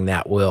something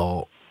that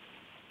will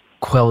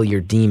quell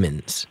your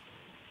demons.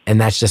 And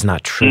that's just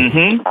not true.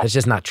 Mm-hmm. That's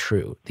just not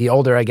true. The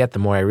older I get, the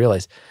more I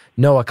realize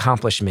no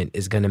accomplishment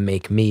is going to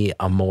make me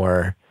a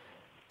more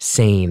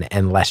sane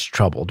and less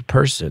troubled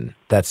person.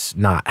 That's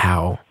not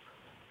how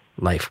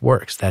life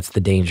works. That's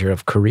the danger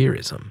of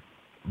careerism.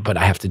 But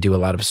I have to do a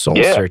lot of soul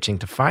searching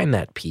to find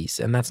that peace,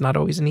 and that's not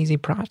always an easy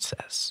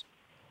process.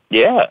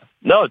 Yeah.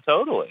 No,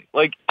 totally.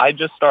 Like, I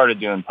just started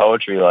doing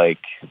poetry, like,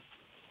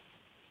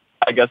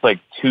 I guess, like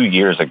 2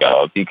 years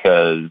ago,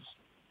 because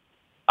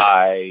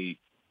I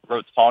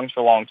wrote songs for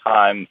a long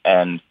time,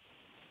 and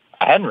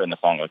I hadn't written a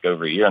song like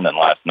over a year, and then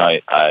last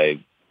night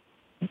I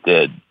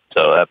did,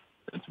 so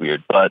it's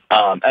weird. But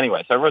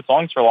anyway, so I wrote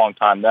songs for a long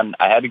time. Then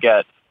I had to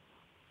get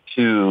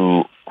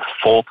 2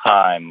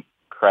 full-time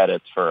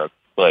credits for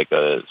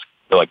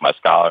my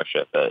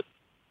scholarship at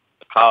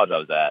the college I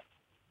was at.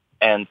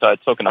 And so I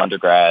took an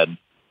undergrad,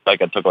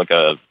 like I took like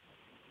a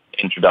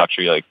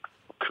introductory, like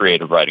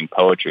creative writing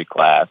poetry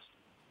class.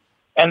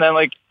 And then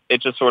like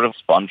it just sort of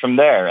spun from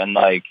there. And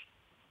like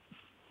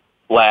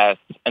so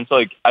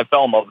like I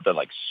fell in love with it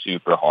like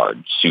super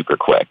hard, super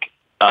quick.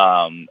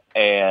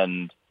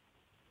 And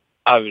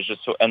I was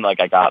just and like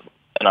I got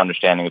an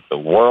understanding of the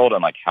world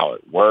and like how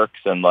it works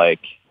and like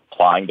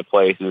applying to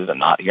places and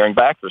not hearing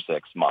back for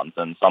 6 months.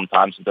 And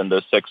sometimes within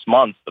those 6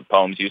 months, the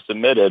poems you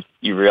submitted,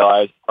 you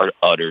realize are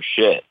utter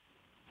shit.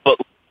 But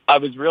I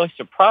was really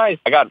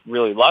surprised. I got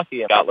really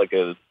lucky and got like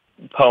a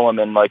poem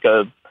in like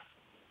a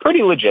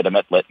pretty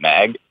legitimate lit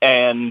mag.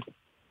 And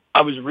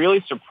I was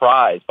really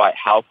surprised by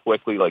how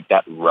quickly like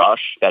that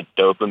rush, that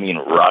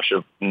dopamine rush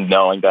of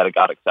knowing that it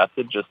got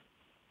accepted just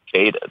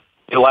faded.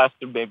 It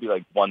lasted maybe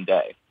like one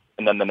day.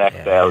 And then the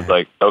next day I was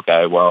like,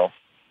 okay, well,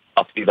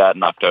 I'll see that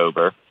in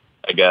October,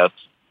 I guess.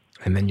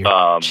 And then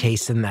you're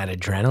chasing that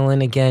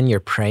adrenaline again. You're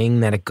praying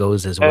that it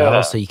goes as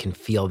well so you can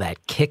feel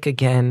that kick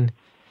again.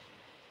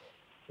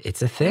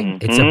 It's a thing.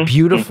 Mm-hmm. It's a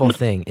beautiful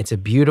thing. It's a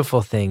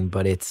beautiful thing,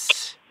 but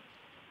it's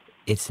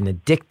an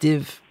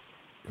addictive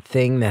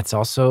thing that's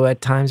also at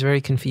times very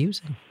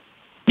confusing.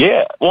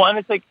 Yeah. Well, and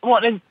it's like,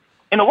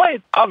 in a way,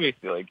 it's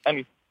obviously like, I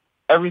mean,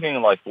 everything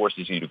in life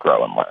forces you to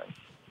grow and learn.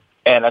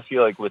 And I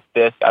feel like with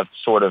this, I've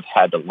sort of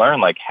had to learn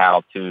like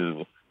how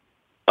to,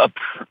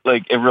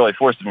 like it really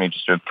forces me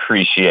just to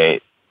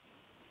appreciate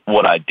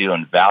what I do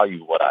and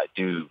value what I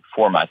do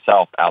for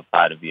myself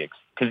outside of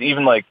because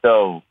even like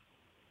though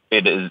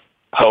it is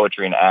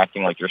poetry and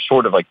acting, like you're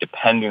sort of like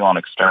depending on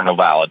external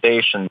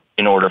validation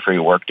in order for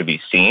your work to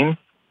be seen.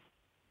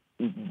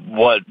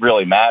 What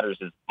really matters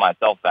is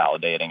myself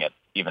validating it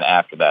even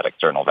after that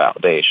external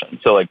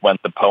validation. So like when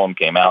the poem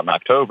came out in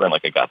October and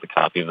like I got the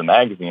copy of the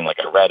magazine, like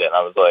I read it and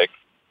I was like,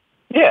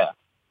 yeah,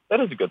 that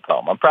is a good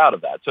poem. I'm proud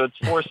of that. So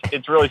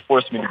it's really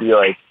forced me to be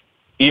like,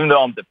 even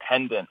though I'm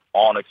dependent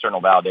on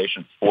external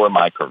validation for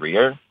my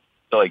career,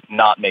 to like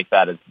not make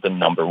that as the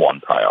number one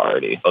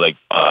priority, or like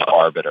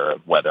arbiter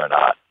of whether or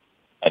not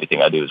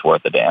anything I do is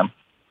worth a damn.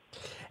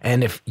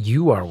 And if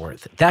you are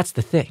worth it, that's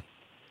the thing.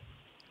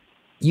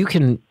 You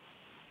can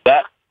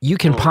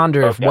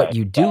ponder if what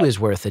you do is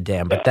worth a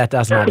damn, but that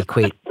does not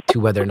equate to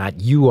whether or not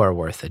you are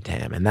worth a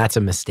damn. And that's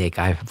a mistake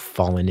I've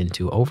fallen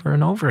into over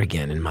and over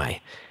again in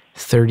my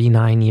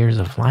 39 years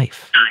of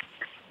life.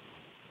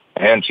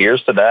 And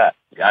cheers to that.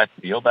 I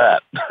feel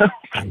that.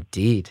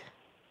 Indeed.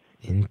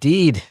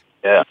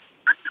 Yeah.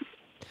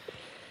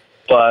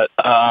 But,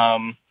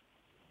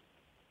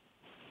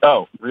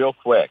 real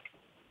quick,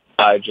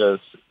 I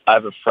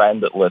have a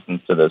friend that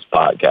listens to this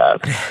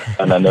podcast,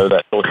 and I know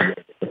that he'll hear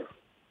it.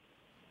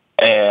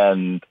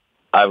 And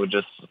I would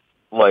just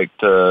like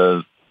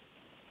to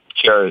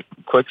share a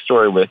quick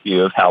story with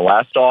you of how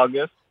last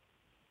August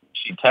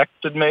she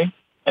texted me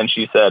and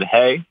she said,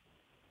 hey,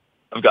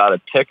 I've got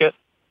a ticket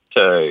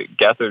to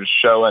Gethard's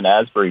show in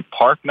Asbury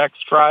Park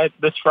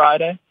this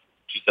Friday.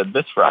 She said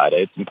this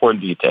Friday. It's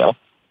important detail.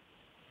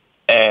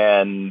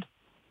 And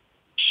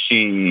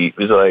she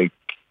was like,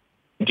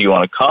 do you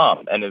want to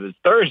come? And it was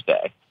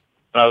Thursday.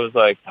 And I was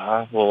like,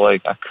 well,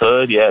 like I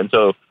could, yeah. And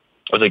so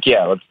I was like,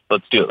 yeah,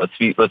 let's do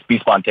it. Let's be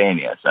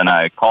spontaneous. And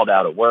I called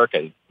out at work.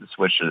 I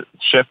switched the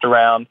shift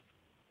around.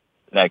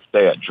 The next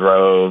day I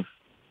drove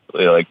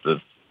like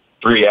the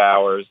 3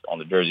 hours on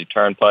the Jersey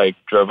Turnpike,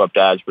 drove up to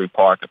Asbury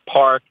Park. I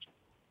parked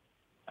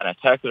and I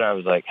texted her. I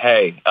was like,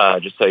 hey,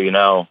 just so you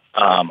know,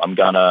 I'm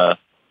gonna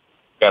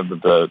have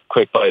the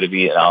quick bite of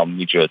eat and I'll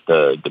meet you at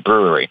the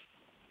brewery.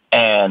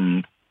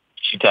 And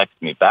she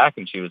texted me back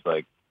and she was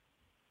like,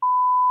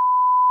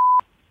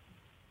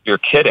 you're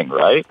kidding,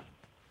 right?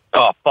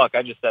 Oh, fuck,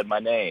 I just said my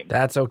name.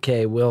 That's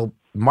okay. We'll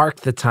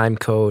mark the time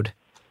code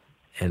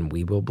and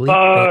we will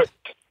bleep it.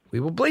 We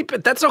will bleep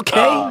it. That's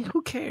okay.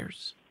 Who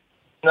cares?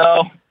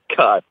 No,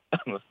 God,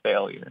 I'm a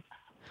failure.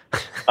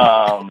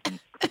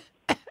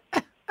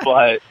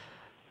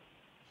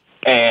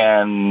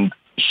 And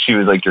she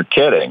was like, "You're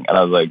kidding," and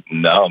I was like,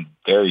 "No, I'm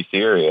very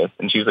serious."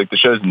 And she was like, "The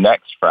show's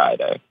next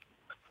Friday."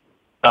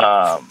 And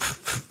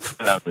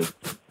I was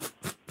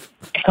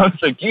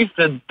like, "You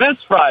said this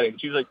Friday,"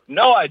 and she was like,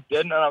 "No, I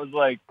didn't." And I was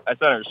like, I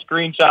sent her a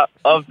screenshot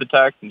of the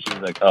text, and she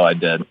was like, "Oh, I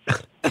did."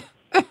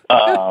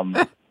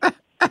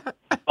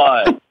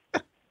 But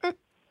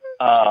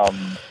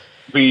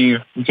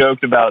we've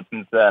joked about it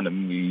since then,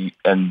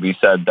 and we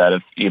said that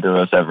if either of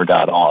us ever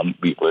got on,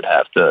 we would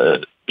have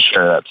to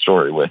share that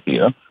story with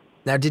you.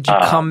 Now, did you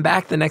come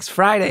back the next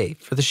Friday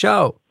for the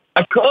show?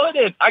 I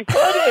couldn't.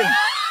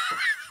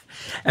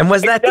 And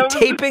was that the That was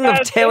taping the of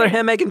bad Taylor thing.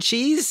 Ham, Egg, and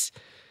Cheese?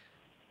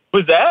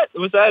 Was that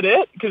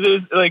it? Because it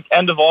was like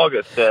end of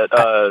August at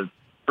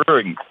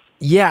Brewing.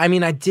 Yeah, I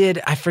mean, I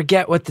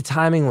forget what the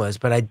timing was,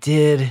 but I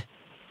did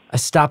a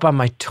stop on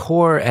my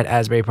tour at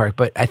Asbury Park.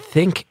 But I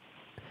think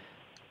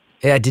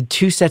I did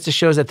 2 sets of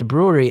shows at the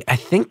brewery. I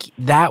think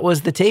that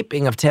was the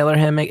taping of Taylor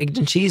Ham, Egg,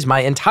 and Cheese,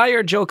 my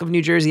entire Joke of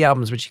New Jersey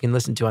albums, which you can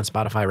listen to on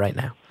Spotify right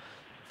now.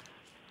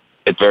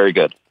 It's very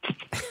good.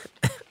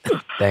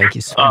 Thank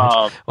you so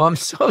much. Well, I'm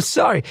so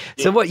sorry.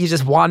 So what, you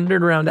just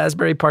wandered around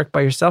Asbury Park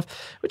by yourself?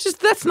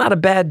 That's not a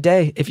bad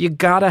day. If you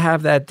gotta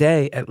have that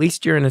day, at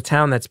least you're in a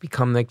town that's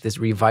become like this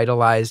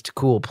revitalized,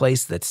 cool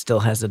place that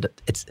still has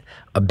its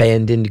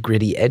abandoned,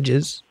 gritty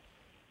edges.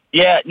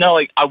 Yeah, no,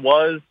 like I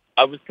was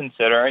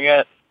considering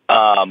it,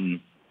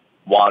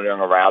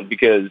 wandering around,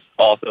 because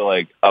also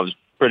like I was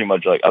pretty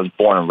much like I was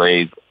born and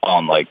raised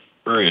on like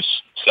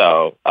Bruce,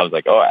 so I was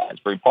like, oh,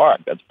 Asbury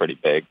Park, that's a pretty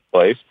big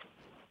place.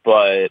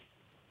 But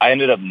I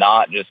ended up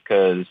not, just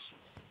because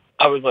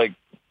I was like,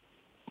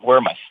 where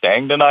am I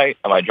staying tonight?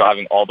 Am I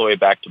driving all the way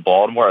back to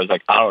Baltimore? I was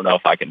like, I don't know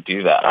if I can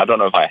do that. I don't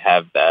know if I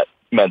have that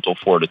mental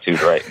fortitude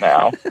right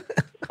now. 'Cause,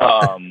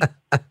 I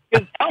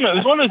don't know. It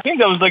was one of those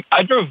things. I was like,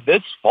 I drove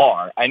this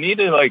far. I need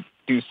to like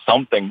do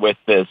something with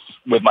this,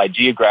 with my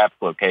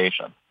geographic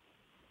location.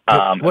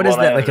 What is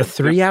that, like a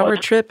 3-hour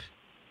trip?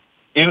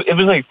 It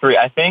was like 3.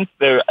 I think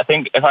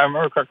if I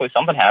remember correctly,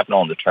 something happened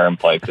on the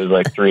turnpike. It was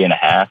like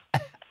 3.5.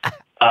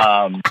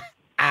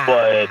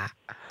 But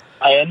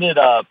I ended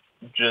up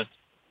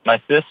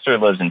my sister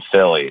lives in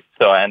Philly,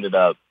 so I ended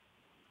up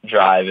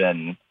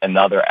driving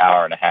another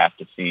hour and a half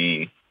to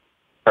see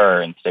her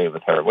and stay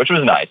with her, which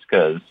was nice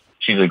because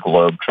she's a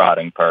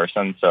globe-trotting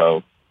person.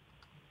 So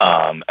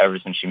ever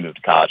since she moved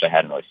to college, I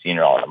hadn't really seen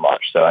her all that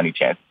much. So any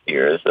chance to see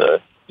her is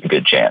a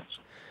good chance.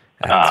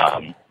 That's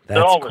cool. It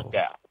all worked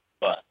out,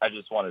 but I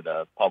just wanted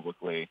to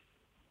publicly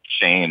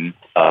shame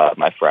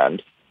my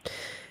friend.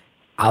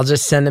 I'll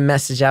just send a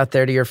message out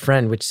there to your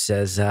friend, which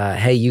says,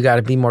 hey, you got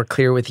to be more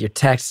clear with your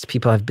texts.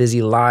 People have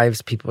busy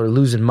lives. People are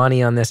losing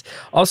money on this.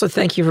 Also,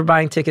 thank you for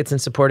buying tickets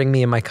and supporting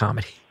me in my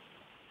comedy.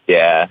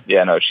 Yeah,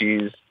 no,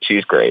 she's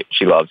great.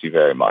 She loves you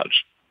very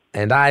much.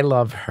 And I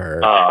love her,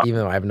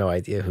 even though I have no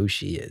idea who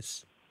she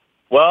is.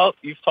 Well,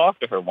 you've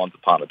talked to her once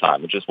upon a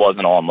time. It just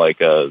wasn't on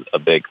like a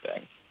big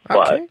thing.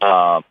 Okay.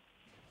 But,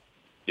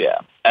 yeah.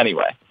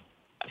 Anyway,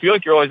 I feel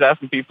like you're always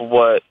asking people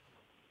what...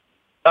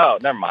 Oh,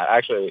 never mind.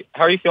 Actually,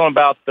 how are you feeling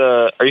about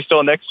are you still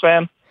a Knicks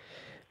fan?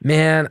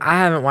 Man, I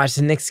haven't watched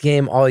the Knicks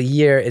game all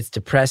year. It's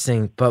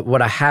depressing. But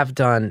what I have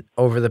done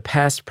over the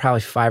past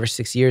probably 5 or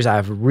 6 years,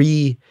 I've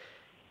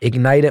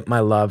reignited my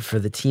love for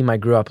the team I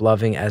grew up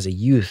loving as a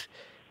youth,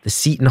 the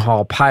Seton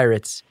Hall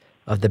Pirates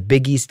of the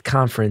Big East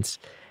Conference.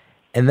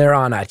 And they're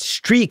on a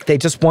streak. They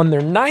just won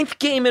their 9th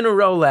game in a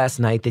row last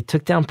night. They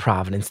took down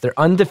Providence. They're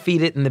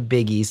undefeated in the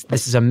Big East.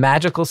 This is a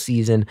magical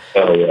season.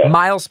 Oh, yeah.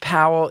 Miles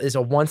Powell is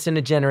a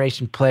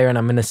once-in-a-generation player, and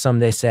I'm going to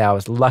someday say I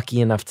was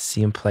lucky enough to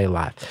see him play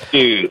live.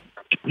 Dude,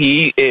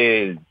 he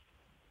is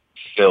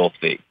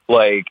filthy.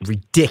 Like,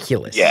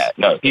 ridiculous. Yeah,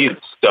 no, he is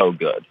so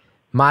good.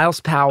 Miles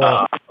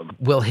Powell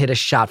will hit a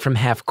shot from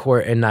half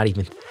court and not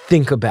even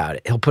think about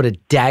it. He'll put a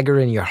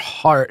dagger in your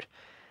heart.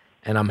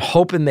 And I'm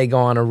hoping they go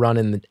on a run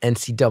in the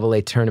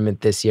NCAA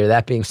tournament this year.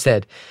 That being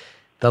said,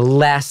 the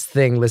last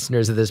thing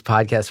listeners of this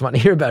podcast want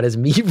to hear about is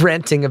me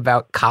ranting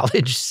about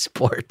college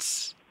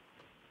sports.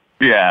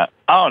 Yeah,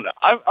 I don't know.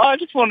 I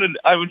just wanted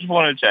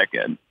to check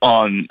in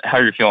on how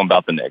you're feeling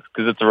about the Knicks,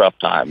 because it's a rough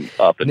time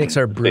up in the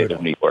state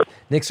of New York.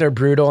 Knicks are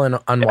brutal and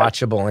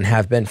unwatchable and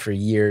have been for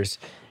years,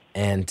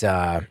 and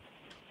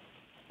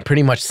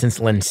pretty much since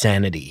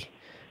Linsanity.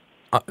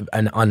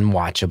 An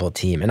unwatchable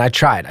team. And I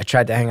tried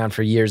to hang on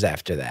for years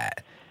after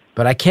that,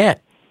 but I can't.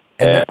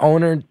 And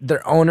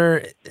their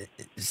owner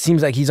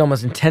seems like he's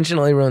almost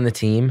intentionally ruined the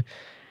team.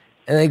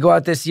 And they go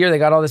out this year, they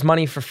got all this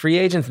money for free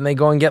agents, and they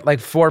go and get like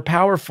 4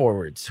 power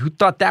forwards. Who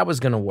thought that was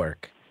going to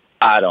work?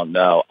 I don't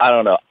know. I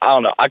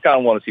kind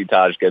of want to see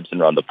Taj Gibson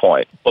run the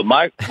point. But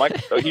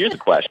so here's a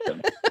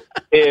question.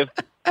 If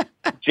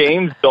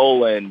James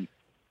Dolan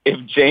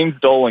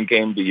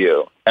came to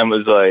you and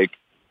was like,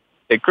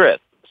 hey, Chris,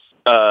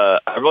 I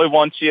really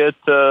want you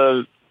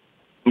to...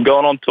 I'm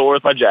going on tour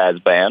with my jazz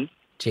band.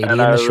 JD and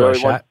the Short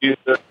Shot.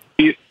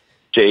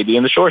 JD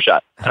and the Short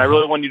Shot. And I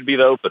really want you to be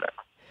the opener.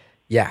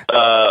 Yeah.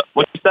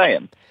 What are you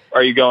saying?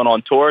 Are you going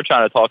on tour,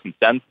 trying to talk some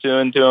sense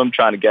into him,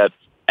 trying to get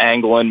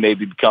angling,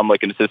 maybe become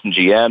like an assistant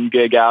GM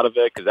gig out of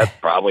it, because that's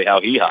probably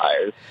how he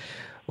hires.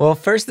 Well,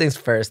 first things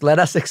first, let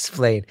us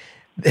explain.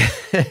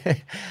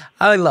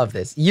 I love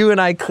this. You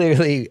and I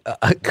clearly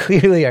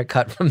are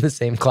cut from the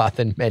same cloth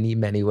in many,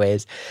 many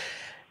ways.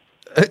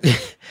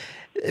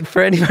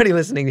 For anybody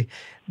listening,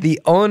 the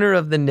owner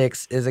of the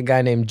Knicks is a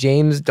guy named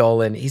James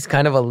Dolan. He's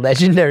kind of a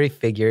legendary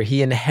figure.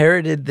 He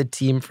inherited the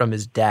team from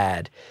his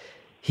dad.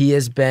 He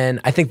has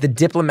been, I think the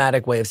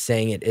diplomatic way of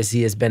saying it is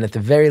he has been at the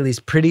very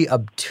least pretty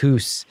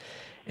obtuse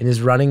in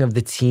his running of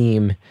the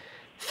team.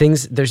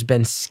 There's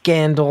been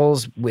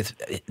scandals with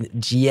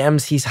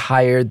GMs he's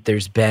hired.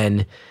 There's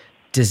been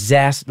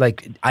disaster,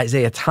 like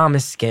Isaiah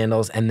Thomas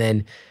scandals, and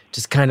then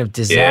just kind of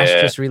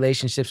disastrous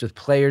relationships with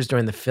players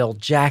during the Phil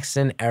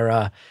Jackson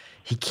era.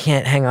 He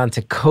can't hang on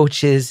to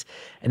coaches.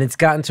 And it's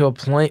gotten to a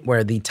point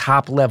where the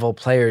top level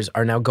players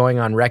are now going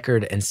on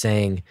record and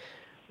saying,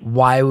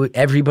 why would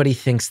everybody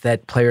thinks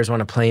that players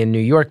want to play in New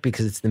York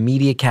because it's the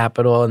media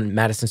capital and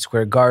Madison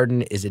Square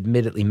Garden is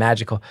admittedly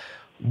magical.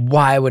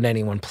 Why would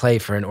anyone play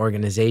for an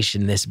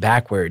organization this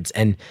backwards?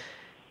 And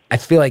I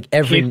feel like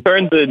he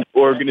turned the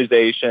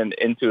organization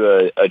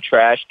into a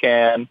trash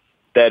can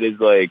that is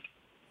like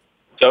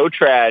so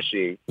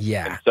trashy,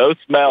 and so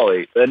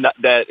smelly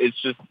that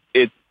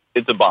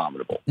it's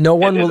abominable. No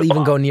one will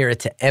even go near it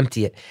to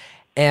empty it.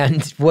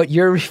 And what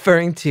you're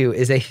referring to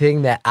is a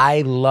thing that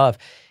I love.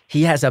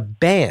 He has a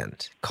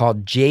band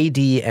called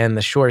JD and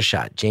the Shore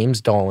Shot,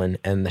 James Dolan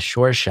and the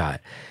Shore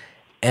Shot.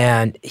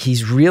 And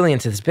he's really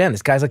into this band.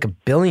 This guy's like a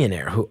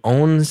billionaire who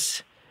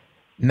owns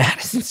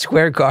Madison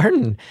Square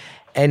Garden.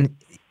 And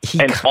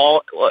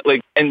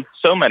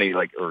so many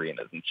like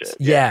arenas and shit.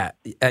 Yeah.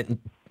 And,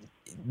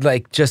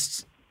 like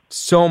just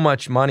so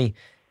much money.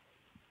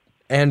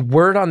 And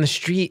word on the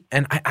street,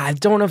 and I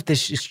don't know if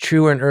this is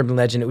true or an urban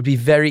legend, it would be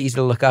very easy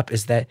to look up,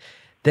 is that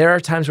there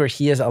are times where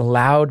he has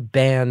allowed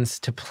bands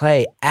to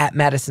play at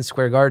Madison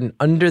Square Garden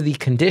under the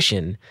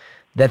condition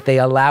that they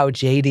allow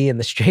JD and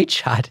the Straight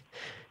Shot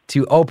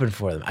to open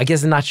for them. I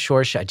guess it's not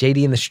Shore Shot.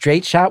 JD and the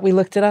Straight Shot, we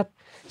looked it up.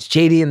 It's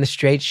JD and the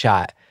Straight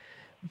Shot.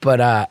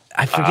 But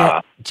I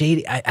forget,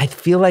 JD, I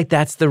feel like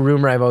that's the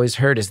rumor I've always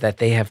heard, is that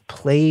they have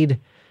played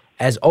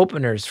as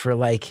openers for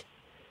like,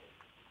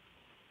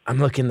 I'm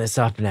looking this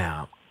up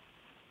now,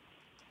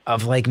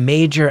 of like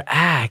major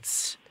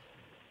acts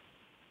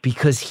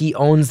because he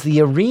owns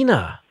the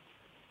arena.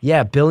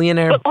 Yeah,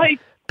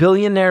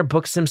 billionaire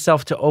books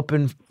himself to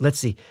open. Let's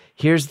see.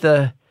 Here's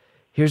the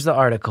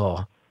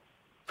article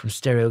from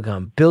Stereo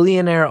Gum.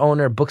 Billionaire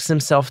owner books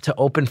himself to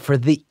open for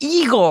the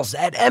Eagles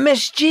at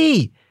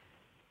MSG.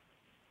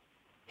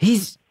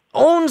 He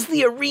owns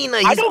the arena.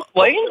 I don't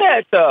blame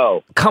that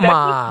though. Come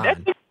on.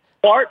 That's a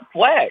smart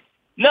flex.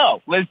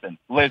 No, listen.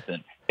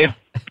 If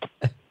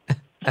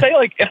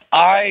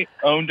I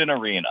owned an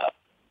arena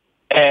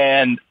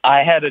and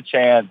I had a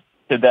chance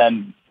to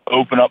then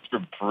open up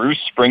for Bruce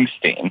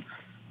Springsteen,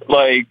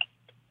 like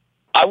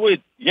I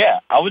would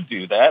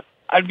do that.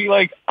 I'd be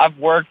like, I've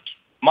worked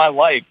my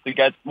life to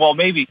get, well,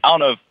 maybe, I don't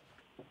know if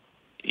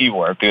he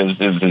worked because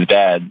it was his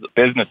dad's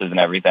businesses and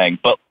everything,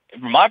 but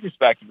from my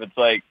perspective, it's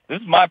like,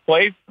 this is my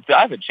place. If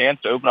I have a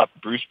chance to open up for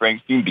Bruce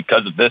Springsteen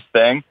because of this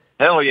thing,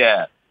 hell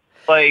yeah.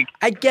 Like,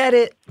 I get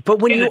it, but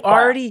when you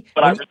already,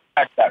 but I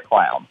respect that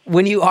clown.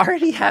 When you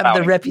already have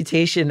the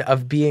reputation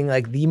of being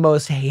like the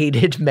most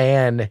hated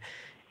man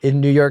in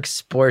New York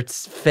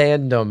sports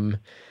fandom,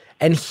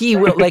 and he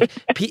will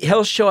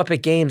he'll show up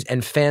at games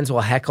and fans will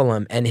heckle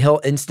him, and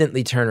he'll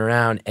instantly turn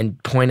around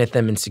and point at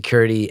them in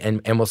security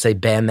and will say,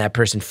 ban that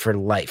person for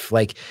life.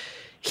 Like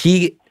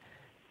he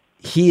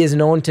is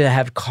known to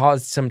have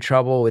caused some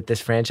trouble with this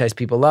franchise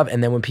people love,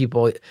 and then when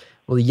people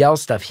will yell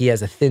stuff, he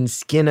has a thin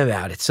skin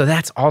about it. So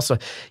that's also,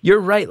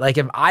 you're right. Like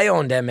if I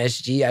owned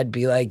MSG, I'd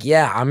be like,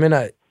 yeah, I'm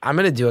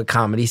gonna do a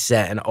comedy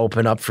set and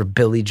open up for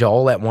Billy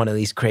Joel at one of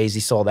these crazy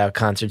sold out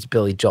concerts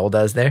Billy Joel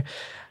does there.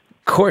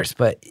 Of course,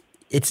 but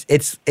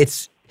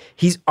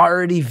he's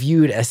already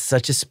viewed as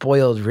such a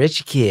spoiled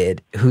rich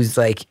kid who's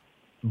like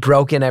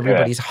broken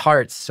everybody's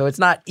hearts. So it's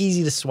not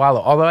easy to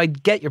swallow. Although I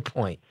get your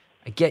point.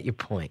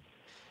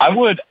 I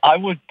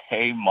would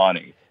pay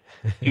money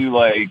to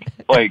like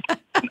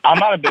I'm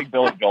not a big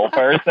Billy Joel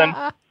person,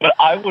 but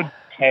I would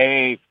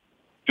pay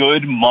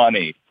good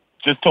money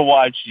just to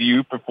watch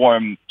you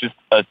perform just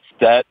a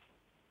set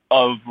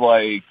of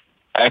like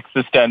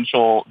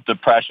existential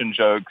depression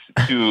jokes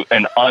to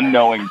an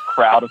unknowing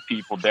crowd of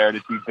people there to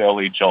see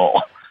Billy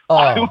Joel.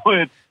 I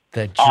would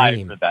the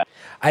dream. For that.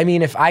 I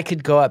mean, if I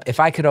could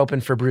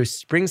open for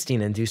Bruce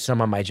Springsteen and do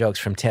some of my jokes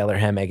from Taylor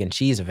Ham, Egg, and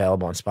Cheese,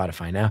 available on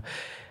Spotify now.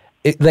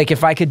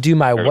 If I could do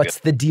my what's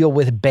the deal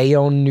with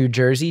Bayonne, New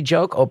Jersey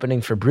joke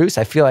opening for Bruce,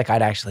 I feel like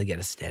I'd actually get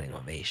a standing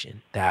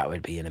ovation. That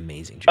would be an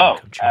amazing dream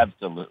come true.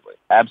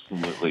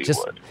 Absolutely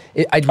would.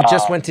 I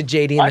just went to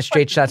JD and the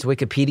Straight Shots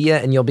Wikipedia,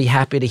 and you'll be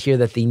happy to hear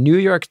that the New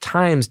York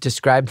Times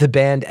described the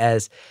band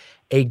as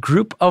a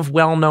group of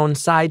well-known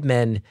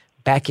sidemen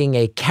backing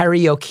a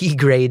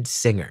karaoke-grade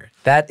singer.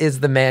 That is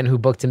the man who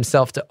booked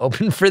himself to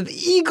open for the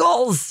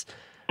Eagles.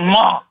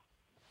 What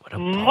a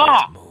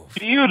bold move.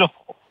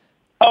 Beautiful.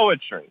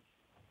 poetry.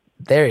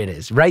 There it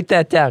is. Write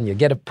that down. You'll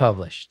get it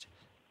published.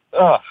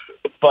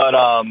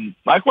 But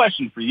my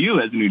question for you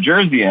as a New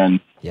Jerseyan,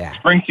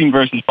 Springsteen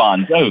versus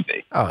Bon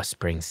Jovi. Oh,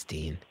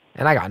 Springsteen.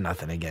 And I got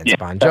nothing against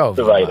Bon Jovi. That's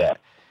the right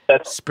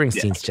answer.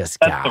 Springsteen's just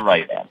That's God. the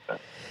right answer.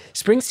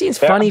 Springsteen's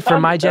funny for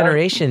my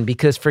generation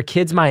because for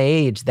kids my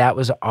age, that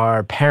was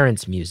our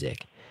parents'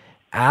 music.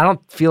 I don't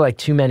feel like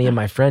too many of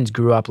my friends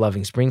grew up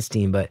loving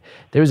Springsteen, but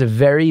there was a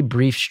very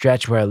brief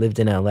stretch where I lived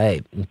in LA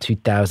in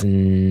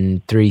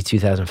 2003,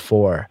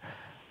 2004.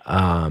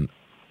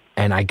 And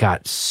I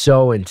got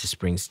so into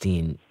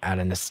Springsteen out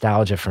of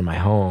nostalgia for my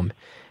home.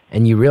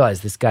 And you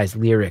realize this guy's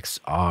lyrics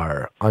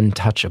are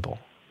untouchable,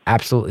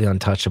 absolutely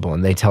untouchable.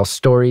 And they tell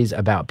stories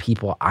about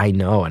people I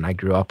know and I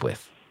grew up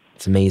with.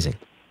 It's amazing.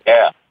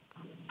 Yeah.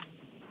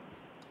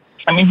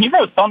 I mean, he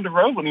wrote Thunder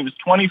Road when he was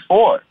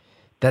 24.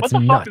 That's what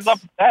the nuts. fuck is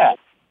up with that?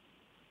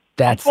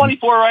 I'm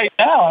 24 right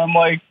now. I'm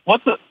like,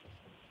 what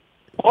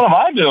am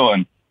I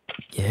doing?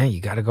 Yeah,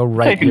 you got to go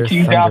right taking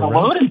keys down the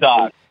loading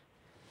dock.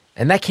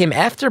 And that came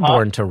after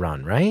Born to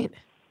Run, right?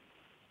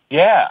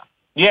 Yeah.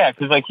 Yeah,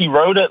 because like he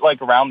wrote it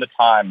like around the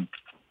time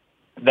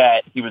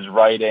that he was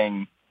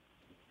writing.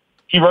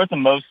 He wrote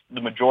the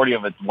majority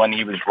of it when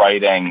he was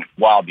writing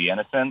Wild the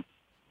Innocent,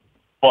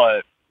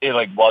 but it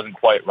like wasn't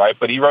quite right.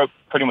 But he wrote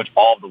pretty much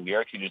all of the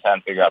lyrics. He just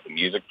hadn't figured out the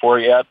music for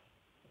it yet.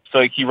 So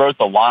like he wrote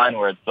the line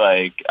where it's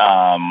like,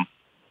 I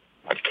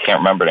can't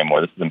remember it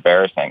anymore. This is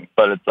embarrassing,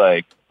 but it's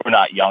like, we're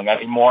not young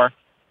anymore.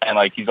 And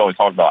like he's always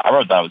talking about, I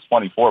wrote that I was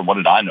 24. What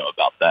did I know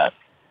about that?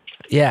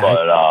 Yeah,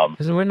 but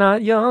because we're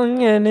not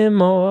young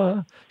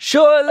anymore.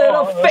 Sure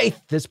little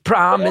faith, there's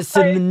promise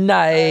in the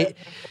night.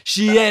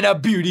 She ain't a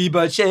beauty,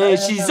 but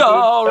she's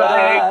all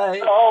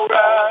right. All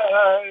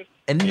right.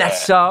 And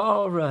that's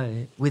all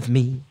right with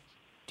me.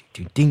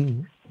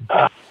 Ding.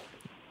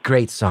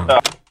 Great song.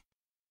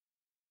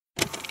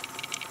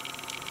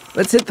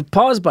 Let's hit the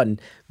pause button.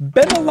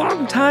 Been a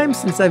long time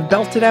since I've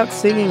belted out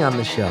singing on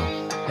the show.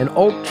 An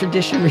old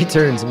tradition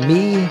returns,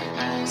 me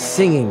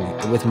singing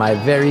with my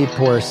very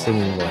poor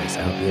singing voice.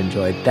 I hope you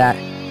enjoyed that.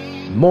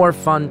 More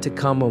fun to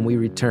come when we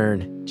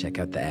return. Check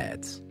out the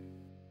ads.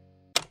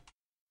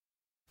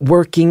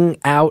 Working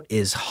out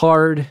is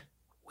hard.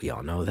 We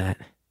all know that.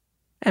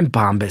 And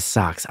Bombas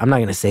socks. I'm not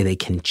going to say they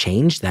can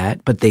change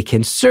that, but they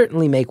can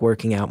certainly make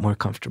working out more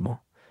comfortable.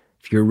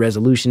 If your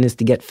resolution is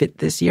to get fit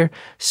this year,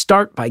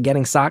 start by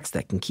getting socks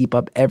that can keep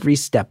up every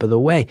step of the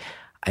way.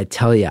 I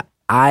tell you,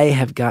 I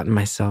have gotten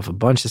myself a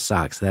bunch of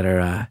socks that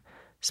are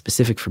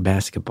specific for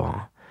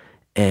basketball,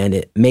 and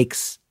it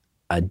makes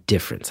a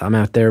difference. I'm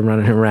out there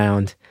running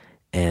around,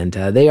 and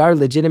they are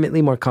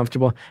legitimately more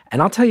comfortable.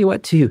 And I'll tell you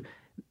what, too.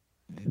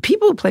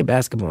 People who play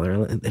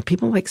basketball,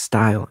 people like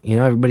style. You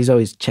know, everybody's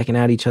always checking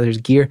out each other's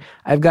gear.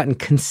 I've gotten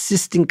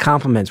consistent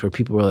compliments where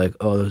people were like,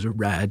 oh, those are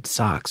rad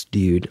socks,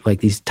 dude. Like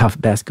these tough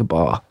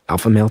basketball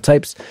alpha male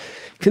types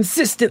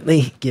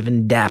consistently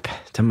giving dap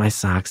to my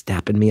socks,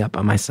 dapping me up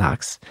on my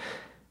socks.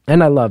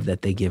 And I love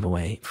that they give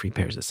away free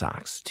pairs of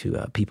socks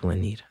to people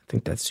in need. I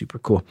think that's super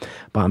cool.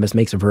 Bombas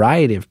makes a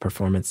variety of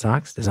performance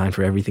socks designed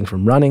for everything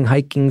from running,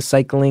 hiking,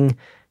 cycling,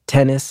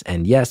 tennis,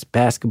 and yes,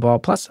 basketball,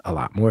 plus a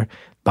lot more.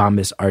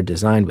 Bombas are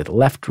designed with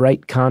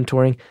left-right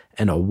contouring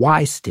and a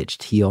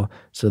Y-stitched heel,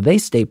 so they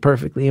stay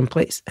perfectly in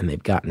place, and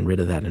they've gotten rid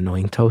of that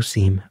annoying toe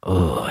seam.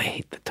 Oh, I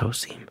hate the toe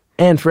seam.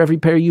 And for every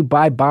pair you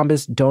buy,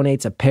 Bombas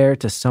donates a pair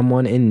to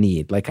someone in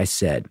need. Like I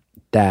said,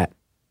 that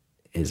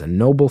is a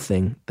noble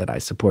thing that I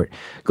support.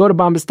 Go to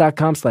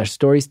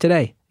bombas.com/stories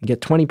today and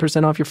get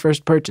 20% off your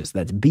first purchase.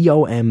 That's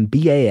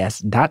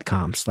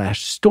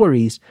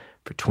bombas.com/stories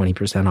for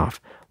 20% off.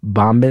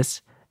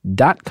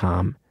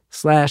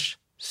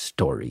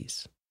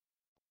 bombas.com/stories.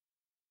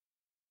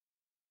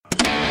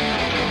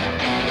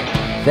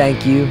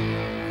 Thank you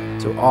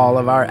to all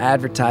of our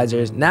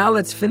advertisers. Now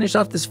let's finish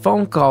off this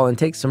phone call and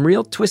take some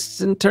real twists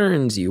and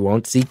turns you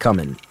won't see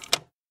coming.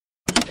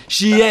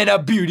 She ain't a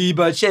beauty,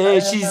 but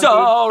she's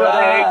all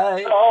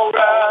right. All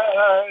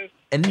right.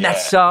 And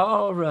that's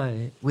all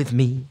right with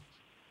me.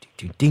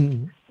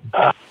 Ding.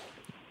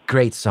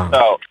 Great song.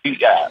 Oh,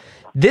 yeah.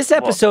 This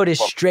episode is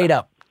straight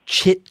up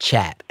chit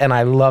chat, and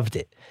I loved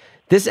it.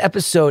 This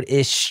episode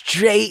is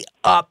straight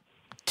up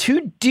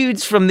two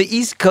dudes from the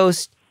East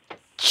Coast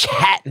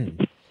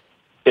chatting.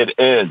 It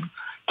is.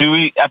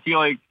 I feel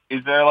like,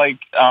 is there like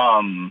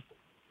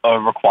a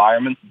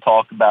requirement to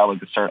talk about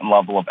like a certain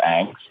level of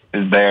angst?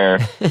 Is there a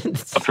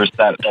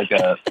percent, is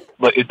there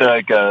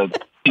like a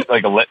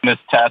litmus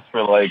test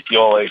for like,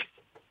 you'll like,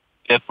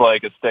 if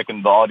like a stick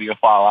in the audio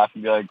file after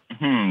and be like,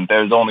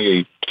 there's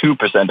only 2%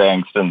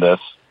 angst in this.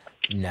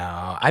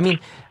 No, I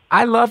mean,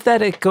 I love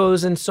that it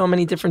goes in so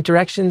many different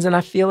directions, and I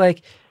feel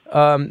like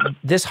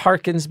this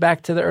harkens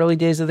back to the early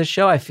days of the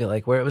show, I feel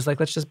like, where it was like,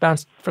 let's just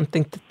bounce from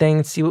thing to thing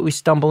and see what we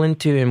stumble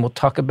into, and we'll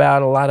talk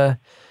about a lot of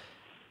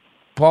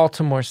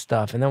Baltimore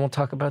stuff, and then we'll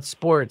talk about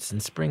sports and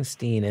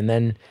Springsteen, and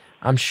then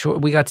I'm sure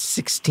we got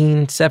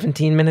 16,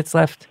 17 minutes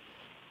left.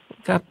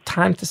 We've got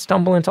time to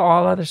stumble into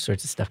all other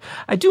sorts of stuff.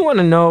 I do want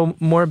to know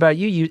more about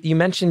you. You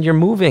mentioned you're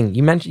moving.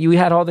 You mentioned you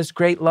had all this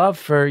great love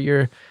for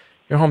your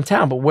your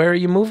hometown, but where are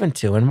you moving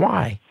to and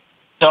why?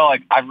 So,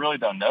 like, I really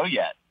don't know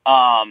yet.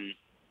 I'm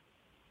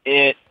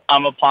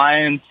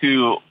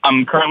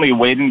currently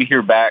waiting to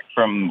hear back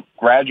from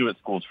graduate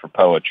schools for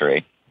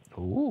poetry.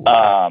 Ooh.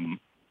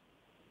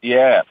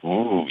 Yeah.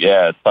 Ooh,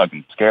 yeah, it's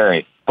fucking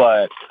scary.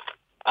 But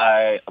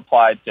I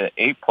applied to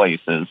 8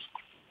 places.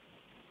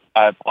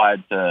 I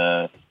applied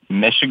to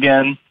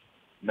Michigan,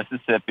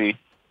 Mississippi,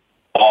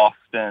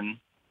 Boston,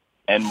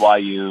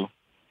 NYU,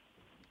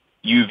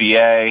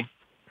 UVA,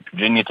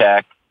 Virginia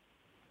Tech,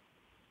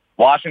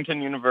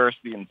 Washington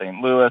University in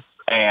St. Louis,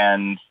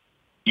 and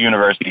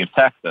University of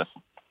Texas.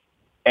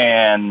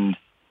 And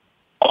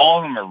all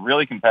of them are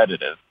really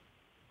competitive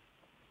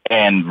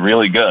and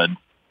really good.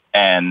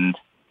 And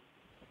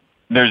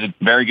there's a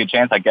very good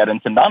chance I get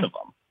into none of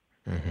them.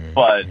 Mm-hmm.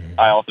 But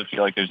I also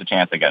feel like there's a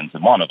chance I get into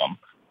one of them.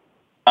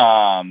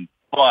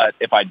 But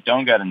if I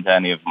don't get into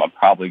any of them, I'm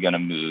probably going to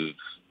move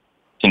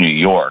to New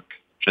York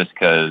just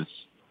because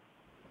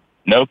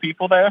know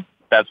people there.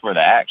 That's where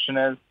the action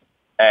is.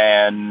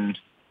 And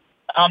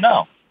I don't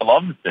know. I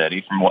love the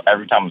city from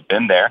every time I've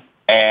been there.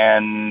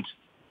 And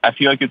I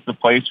feel like it's the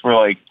place where,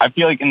 like, I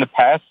feel like in the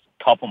past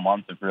couple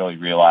months I've really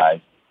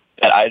realized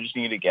that I just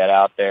need to get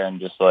out there and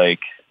just, like,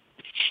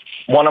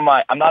 I'm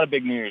not a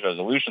big New Year's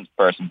resolutions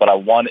person, but I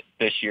want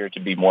this year to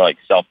be more, like,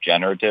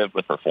 self-generative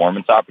with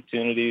performance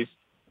opportunities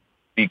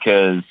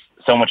because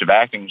so much of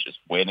acting is just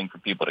waiting for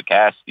people to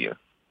cast you.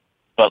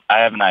 But I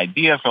have an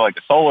idea for, like,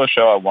 a solo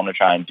show. I want to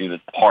try and do this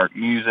part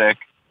music,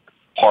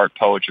 part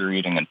poetry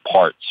reading, and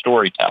part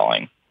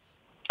storytelling.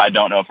 I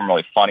don't know if I'm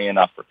really funny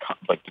enough for,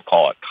 like, to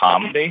call it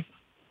comedy,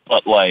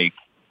 but, like,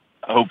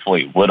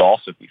 hopefully it would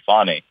also be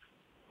funny.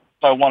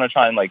 So I want to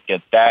try and, like,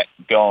 get that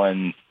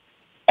going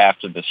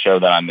after the show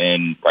that I'm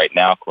in right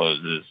now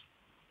closes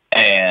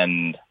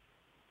and,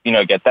 you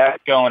know, get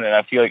that going. And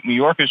I feel like New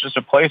York is just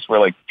a place where,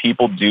 like,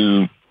 people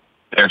do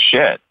their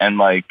shit. And,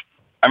 like,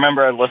 I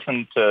remember I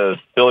listened to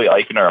Billy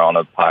Eichner on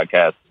a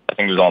podcast. I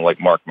think it was on, like,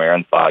 Mark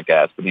Maron's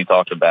podcast, but he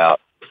talked about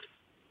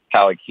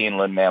how, like, he and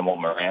Lin-Manuel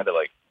Miranda,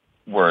 like,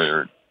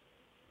 were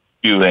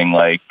doing,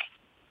 like,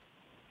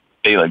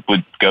 they, like,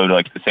 would go to,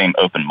 like, the same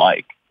open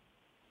mic.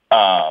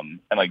 And,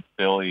 like,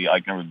 Billy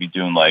Eichner would be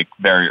doing, like,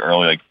 very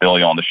early, like,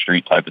 Billy on the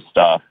Street type of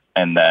stuff.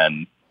 And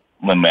then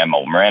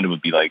Lin-Manuel Miranda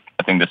would be, like,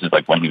 I think this is,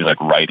 like, when he was, like,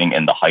 writing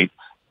In the Heights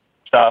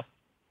stuff.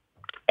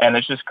 And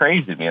it's just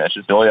crazy to me. That's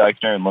just Billy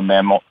Eichner and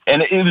Lin-Manuel.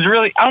 And it was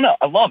really, I don't know,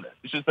 I love it.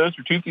 It's just those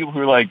are two people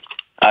who are, like,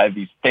 I have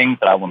these things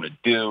that I want to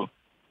do,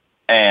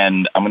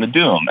 and I'm going to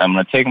do them. I'm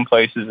going to take them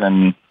places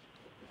and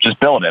just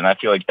build it. And I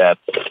feel like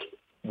that's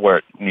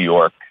why New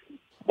York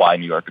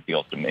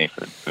appeals to me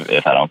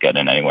if I don't get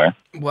in anywhere.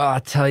 Well,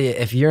 I'll tell you,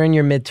 if you're in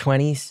your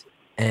mid-20s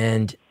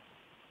and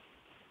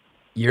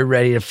you're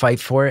ready to fight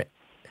for it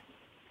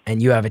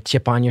and you have a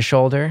chip on your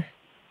shoulder,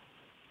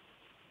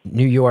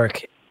 New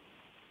York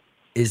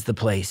is the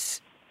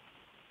place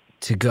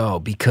to go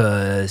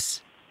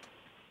because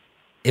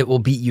it will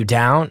beat you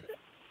down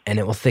and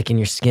it will thicken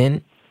your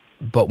skin.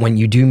 But when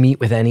you do meet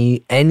with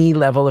any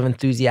level of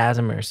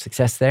enthusiasm or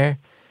success there,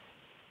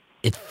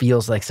 it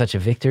feels like such a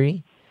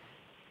victory.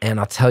 And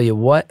I'll tell you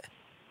what,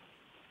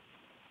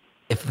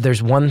 if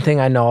there's one thing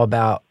I know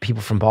about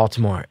people from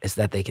Baltimore is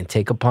that they can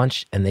take a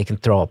punch and they can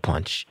throw a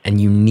punch. And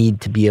you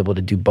need to be able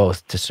to do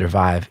both to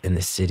survive in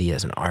this city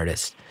as an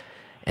artist.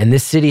 And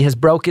this city has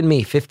broken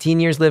me. 15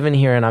 years living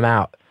here and I'm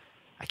out.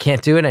 I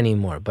can't do it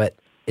anymore, but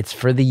it's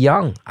for the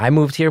young. I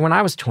moved here when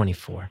I was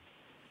 24.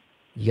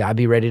 You gotta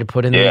be ready to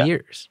put in the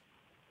years.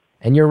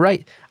 And you're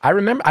right. I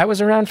remember I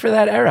was around for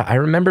that era. I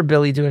remember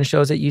Billy doing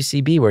shows at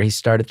UCB where he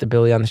started the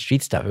Billy on the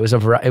Street stuff. It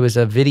was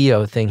a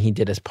video thing he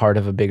did as part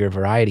of a bigger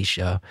variety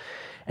show.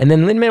 And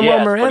then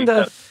Lin-Manuel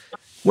Miranda,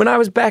 when I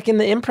was back in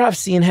the improv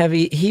scene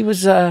heavy, he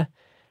was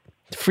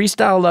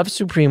Freestyle Love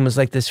Supreme was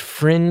like this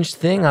fringe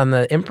thing on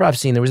the improv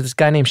scene. There was this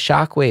guy named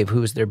Shockwave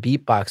who was their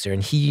beatboxer,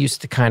 and he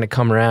used to kind of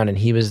come around and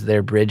he was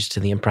their bridge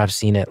to the improv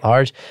scene at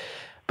large.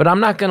 But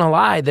I'm not going to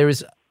lie,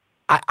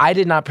 I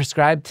did not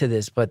prescribe to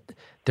this, but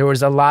there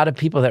was a lot of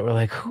people that were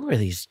like, who are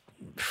these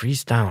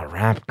freestyle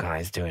rap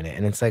guys doing it?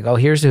 And it's like, oh,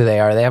 here's who they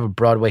are. They have a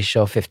Broadway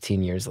show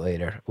 15 years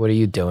later. What are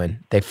you doing?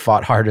 They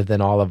fought harder than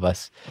all of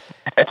us.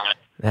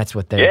 That's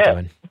what they're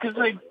doing. Because,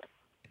 like,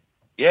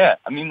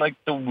 I mean, like,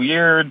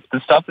 the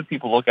stuff that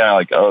people look at are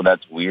like, oh,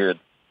 that's weird.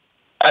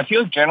 I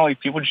feel like generally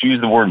people just use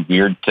the word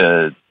weird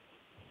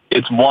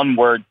it's one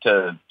word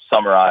to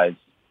summarize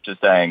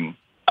just saying,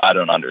 I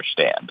don't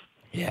understand.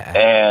 Yeah.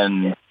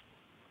 And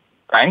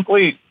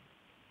frankly,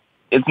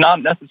 it's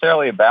not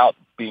necessarily about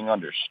being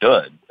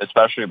understood,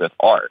 especially with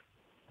art.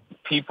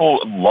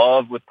 People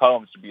love with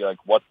poems to be like,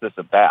 what's this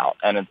about?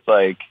 And it's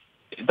like,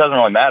 it doesn't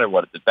really matter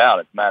what it's about.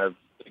 It's matter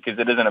because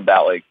it isn't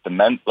about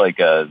like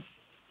a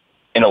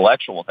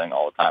intellectual thing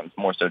all the time. It's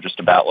more so just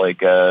about like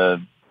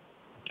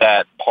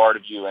that part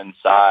of you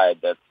inside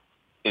that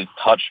is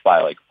touched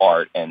by like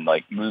art and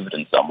like moved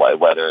in some way,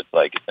 whether it's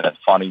like in a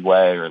funny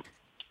way or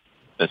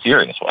a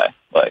serious way.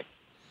 Like,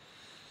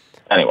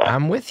 anyway,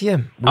 I'm with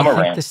you. We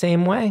think the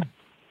same way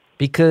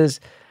because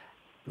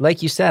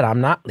like you said,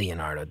 I'm not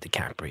Leonardo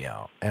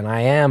DiCaprio, and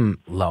I am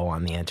low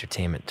on the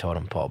entertainment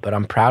totem pole, but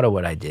I'm proud of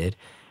what I did.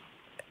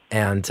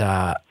 And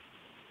I'll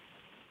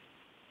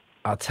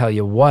tell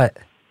you what,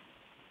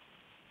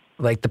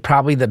 like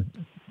probably the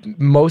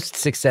most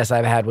success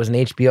I've had was an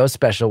HBO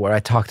special where I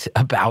talked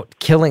about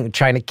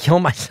trying to kill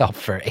myself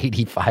for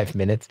 85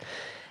 minutes.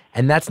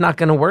 And that's not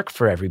going to work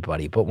for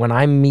everybody. But when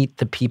I meet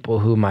the people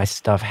who my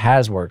stuff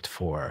has worked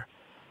for,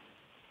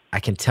 I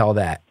can tell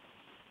that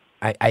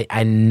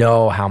I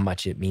know how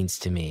much it means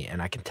to me,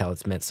 and I can tell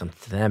it's meant something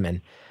to them.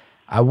 And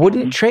I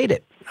wouldn't trade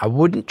it. I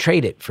wouldn't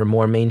trade it for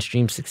more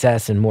mainstream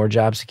success and more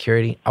job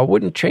security. I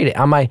wouldn't trade it.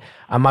 On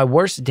my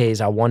worst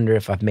days, I wonder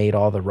if I've made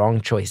all the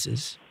wrong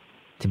choices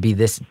to be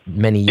this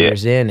many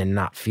years in and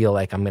not feel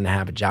like I'm going to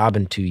have a job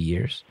in 2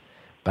 years.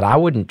 But I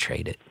wouldn't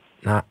trade it.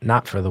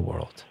 Not for the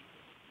world.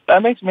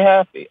 That makes me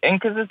happy. And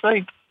because it's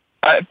like,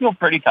 I feel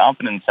pretty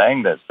confident in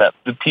saying this, that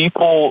the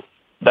people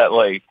that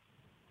like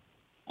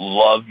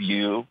love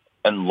you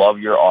and love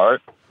your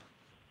art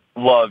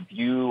love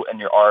you and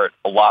your art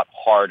a lot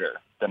harder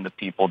than the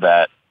people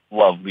that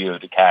love Leo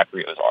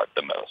DiCaprio's art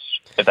the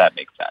most, if that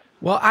makes sense.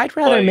 Well, I'd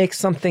rather make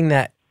something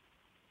that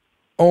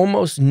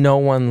almost no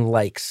one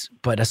likes,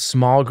 but a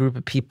small group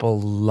of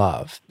people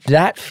love.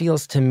 That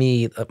feels to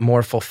me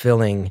more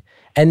fulfilling.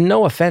 And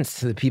no offense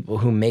to the people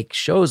who make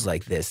shows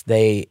like this.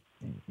 They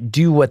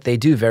do what they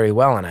do very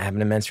well, and I have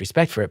an immense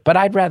respect for it. But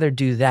I'd rather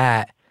do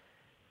that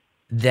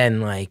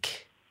than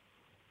like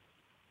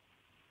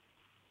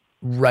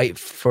write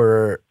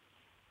for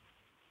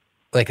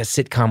like a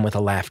sitcom with a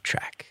laugh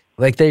track.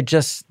 Like I'd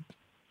just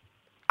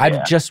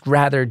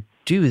rather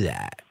do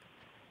that.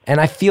 And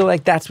I feel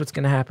like that's what's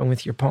going to happen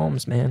with your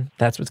poems, man.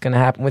 That's what's going to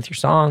happen with your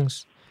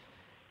songs.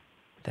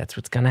 That's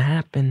what's going to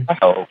happen. I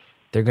hope.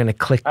 They're going to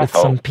click with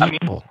some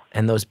people,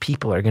 and those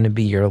people are going to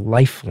be your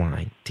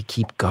lifeline to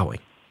keep going.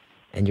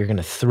 And you're going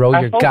to throw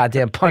your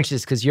goddamn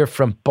punches because you're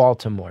from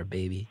Baltimore,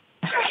 baby.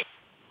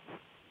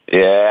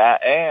 Yeah,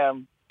 I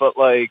am. But,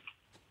 like,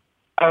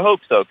 I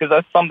hope so, because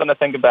that's something to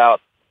think about.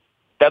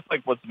 That's,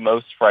 like, what's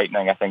most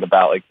frightening, I think,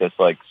 about, like, this,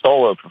 like,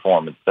 solo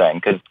performance thing.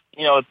 Because,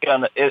 you know,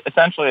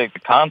 essentially, like,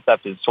 the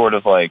concept is sort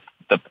of, like,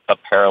 a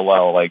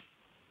parallel, like,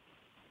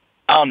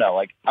 I don't know,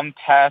 like, I'm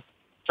past.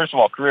 First of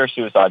all, career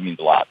suicide means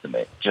a lot to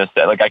me. Just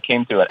that, like, I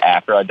came through it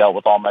after I dealt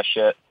with all my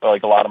shit, or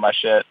like a lot of my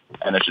shit,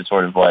 and it's just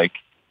sort of like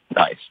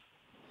nice.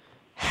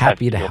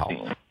 Happy to help.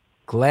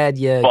 Glad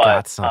you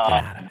got something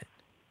out of it.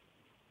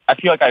 I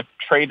feel like I've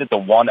traded the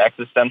one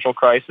existential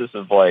crisis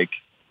of like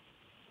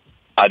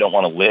I don't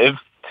want to live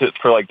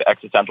for like the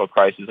existential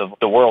crisis of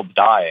the world's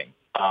dying.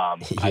 I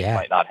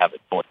might not have a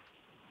choice,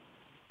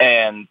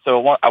 and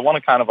so I want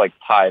to kind of like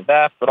tie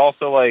that, but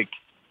also like.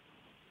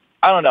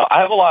 I don't know. I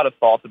have a lot of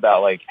thoughts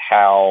about like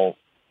how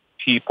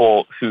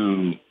people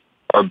who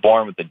are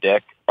born with the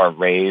dick are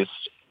raised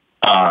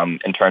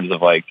in terms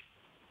of like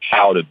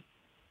how to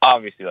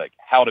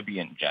be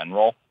in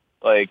general.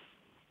 Like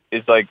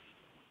it's like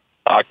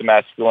toxic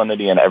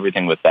masculinity and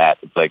everything with that.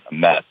 It's like a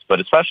mess. But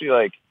especially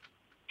like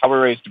how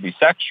we're raised to be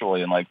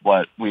sexually and like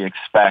what we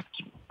expect,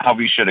 how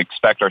we should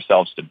expect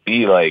ourselves to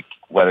be, like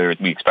whether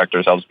we expect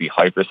ourselves to be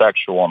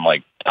hypersexual and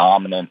like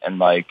dominant and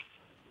like.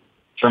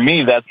 For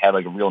me, that's had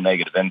like a real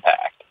negative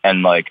impact.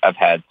 And like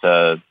it's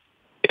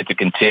a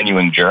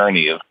continuing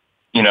journey of,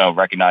 you know,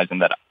 recognizing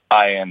that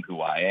I am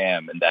who I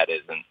am and that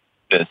isn't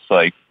this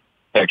like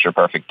picture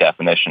perfect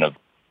definition of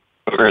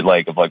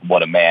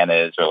what a man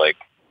is or like,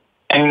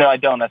 and you know, I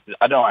don't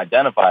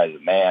identify as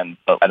a man,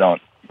 but I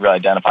don't really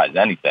identify as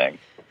anything.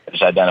 I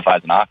just identify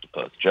as an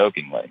octopus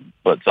jokingly,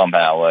 but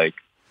somehow like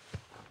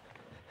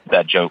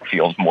that joke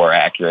feels more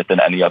accurate than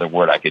any other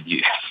word I could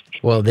use.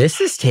 Well, this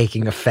is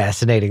taking a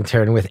fascinating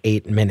turn with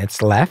 8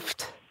 minutes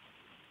left.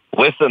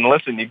 Listen,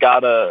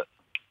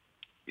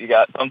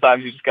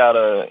 sometimes you just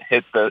gotta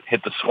hit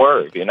the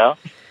swerve, you know?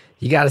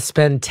 You gotta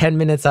spend 10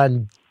 minutes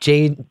on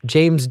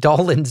James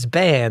Dolan's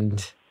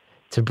band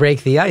to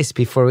break the ice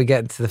before we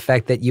get into the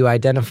fact that you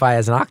identify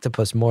as an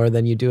octopus more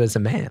than you do as a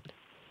man.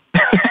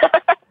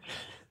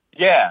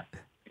 Yeah,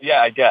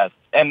 I guess.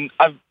 And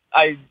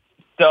I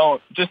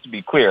don't, just to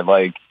be clear,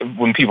 like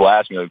when people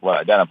ask me like what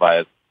I identify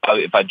as,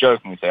 if I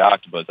jokingly say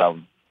octopus, I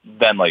would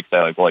then like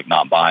say like, well, like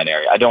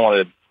non-binary. I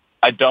know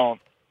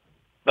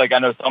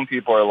some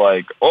people are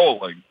like, oh,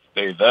 like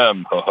they,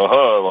 them, ho, ho,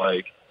 ho.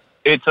 Like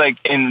it's like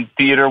in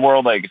theater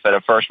world, like I said,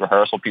 at first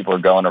rehearsal, people are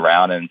going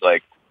around and it's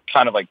like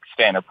kind of like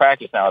standard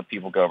practice now that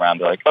people go around,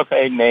 they're like,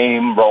 okay,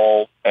 name,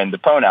 role, and the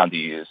pronoun to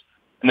use.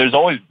 And there's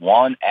always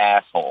one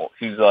asshole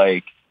who's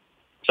like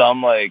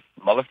some like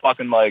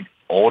motherfucking like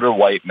older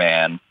white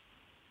man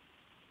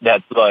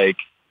that's like,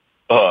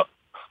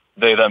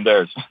 they, them,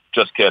 theirs.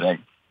 Just kidding.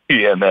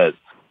 He, him, his.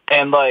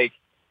 And, like,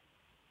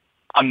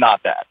 I'm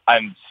not that.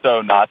 I'm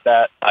so not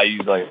that. I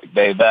use, like,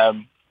 they,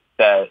 them.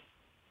 That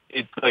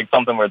it's, like,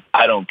 something where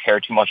I don't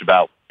care too much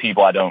about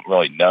people I don't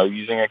really know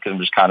using it because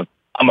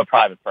I'm a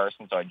private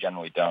person, so I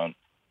generally don't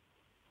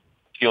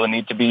feel the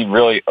need to be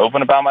really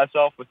open about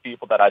myself with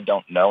people that I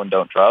don't know and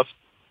don't trust.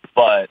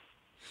 But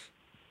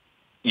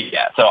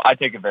Yeah, so I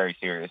take it very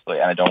seriously,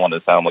 and I don't want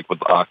to sound like with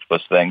the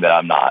octopus thing that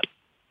I'm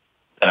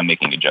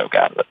making a joke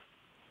out of it.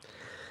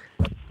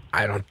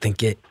 I don't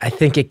think it. I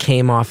think it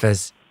came off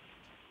as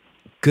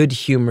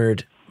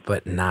good-humored,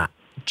 but not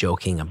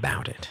joking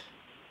about it.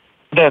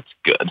 That's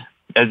good.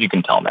 As you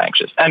can tell, I'm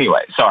anxious.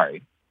 Anyway,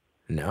 sorry.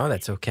 No,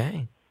 that's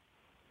okay.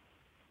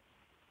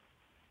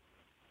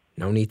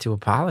 No need to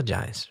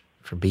apologize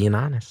for being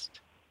honest.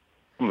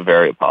 I'm a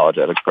very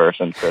apologetic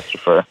person,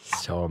 Christopher.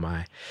 So am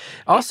I.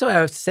 Also, I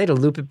have to say, to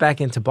loop it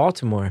back into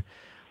Baltimore,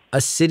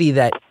 a city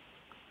that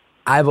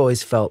I've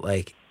always felt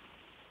like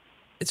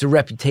it's a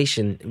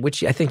reputation,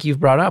 which I think you've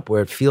brought up,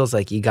 where it feels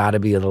like you got to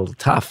be a little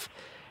tough.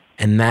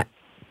 And that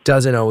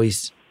doesn't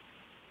always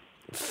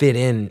fit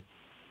in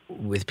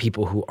with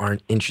people who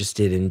aren't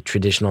interested in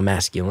traditional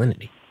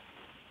masculinity.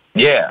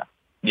 Yeah,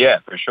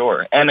 for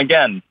sure. And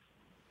again,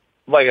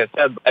 like I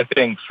said, I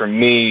think for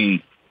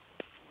me,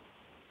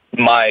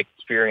 my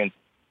experience,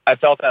 I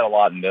felt that a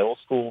lot in middle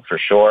school for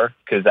sure,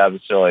 because I was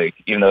still like,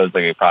 even though it was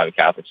like a private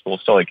Catholic school,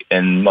 still like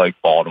in like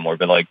Baltimore,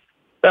 but like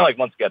then like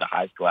once you get to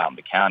high school out in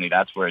the county,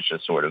 that's where it's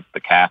just sort of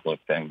the Catholic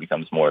thing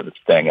becomes more of its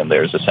thing, and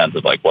there's a sense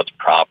of like what's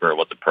proper,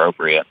 what's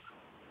appropriate.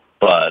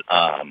 But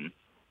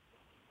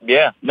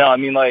yeah, no, I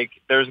mean like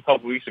there was a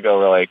couple weeks ago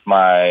where like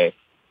my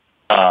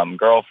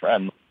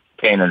girlfriend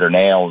painted her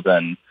nails,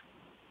 and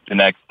the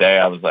next day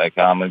I was like,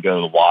 I'm gonna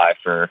go to the Y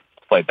to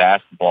play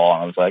basketball,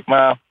 and I was like,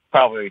 well,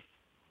 probably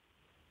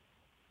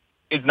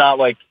it's not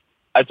like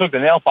I took the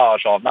nail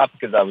polish off, not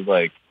because I was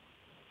like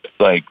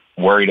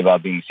worried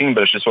about being seen,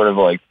 but it's just sort of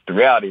like the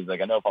reality is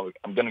like I know if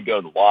I'm going to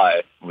go to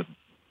Y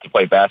to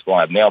play basketball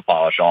and have nail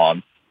polish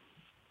on,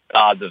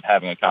 odds of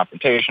having a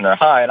confrontation are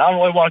high, and I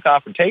don't really want a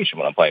confrontation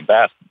when I'm playing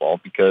basketball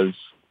because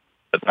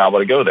that's not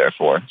what I go there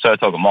for. So I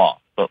took them off.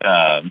 But,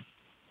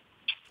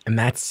 and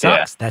that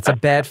sucks. Yeah. That's a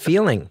bad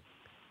feeling.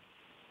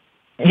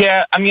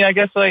 Yeah, I mean, I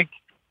guess like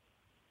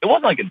it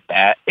wasn't like a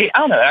bad. I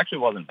don't know. It actually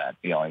wasn't a bad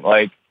feeling.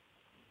 Like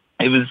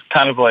it was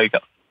kind of like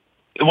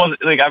it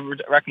wasn't like I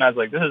recognized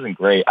like this isn't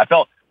great. I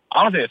felt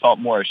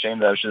more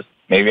ashamed that I was just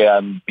maybe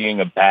I'm being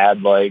a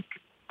bad like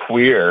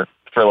queer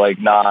for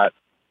like not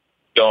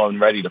going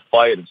ready to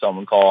fight if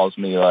someone calls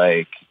me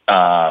like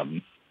calls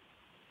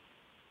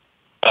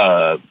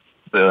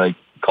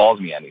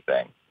me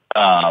anything.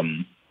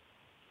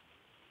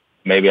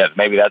 Maybe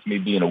that's me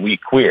being a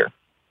weak queer,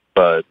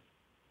 but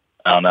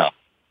I don't know.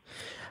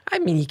 I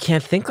mean, you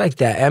can't think like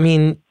that. I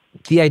mean,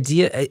 the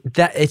idea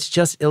that it's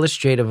just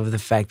illustrative of the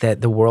fact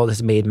that the world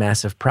has made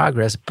massive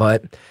progress,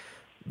 but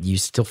you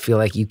still feel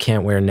like you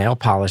can't wear nail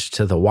polish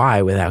to the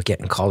Y without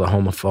getting called a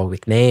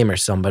homophobic name or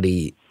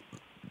somebody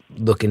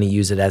looking to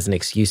use it as an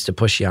excuse to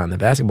push you on the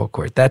basketball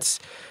court. That's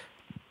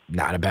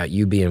not about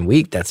you being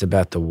weak. That's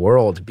about the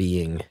world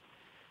being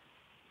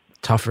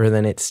tougher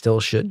than it still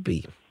should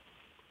be.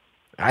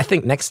 I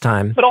think next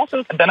time. But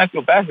also, then I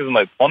feel bad because I'm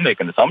like, I'm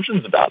making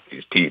assumptions about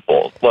these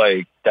people,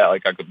 like that,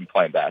 like I could be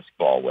playing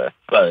basketball with.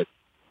 But,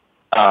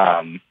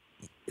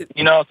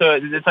 you know, so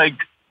it's like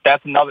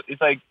that's another. It's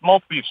like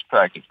multiple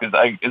perspectives because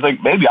it's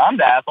like maybe I'm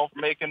the asshole for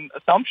making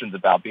assumptions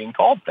about being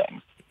called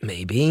things.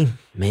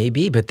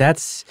 Maybe, but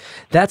that's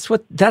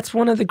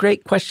one of the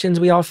great questions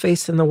we all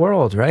face in the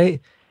world,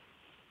 right?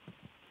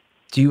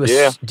 Do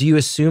you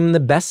assume the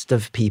best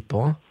of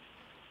people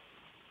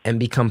and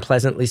become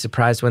pleasantly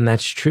surprised when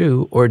that's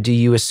true, or do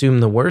you assume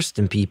the worst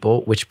in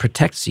people, which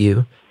protects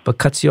you but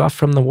cuts you off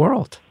from the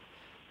world?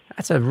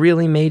 That's a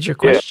really major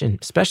question,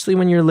 especially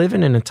when you're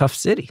living in a tough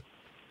city.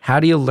 How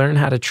do you learn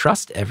how to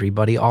trust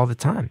everybody all the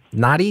time?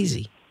 Not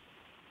easy.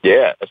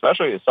 Yeah,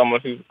 especially as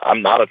someone who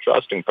I'm not a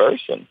trusting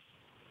person.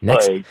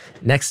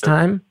 Next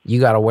time,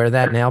 you got to wear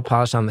that nail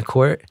polish on the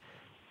court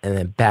and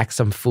then back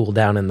some fool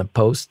down in the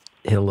post,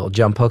 hit a little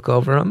jump hook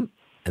over him,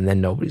 and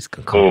then nobody's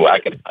gonna call.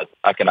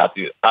 I cannot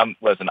do. I'm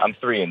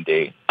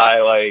 3-and-D.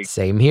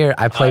 Same here.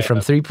 I play from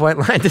 3-point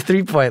line to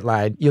 3-point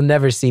line. You'll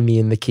never see me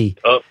in the key.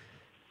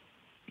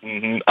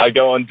 I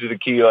go into the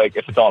key like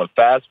if it's on a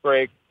fast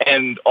break,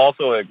 and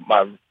also like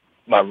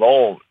my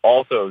role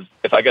also is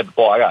if I get the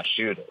ball, I gotta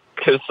shoot it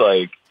because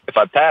like if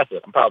I pass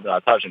it, I'm probably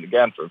not touching it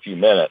again for a few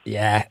minutes.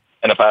 Yeah.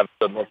 And if I have a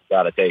good look, I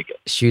gotta take it.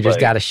 Shooters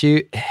gotta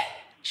shoot.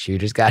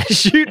 Shooters gotta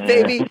shoot,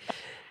 baby.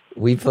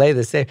 We play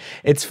the same.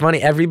 It's funny.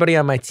 Everybody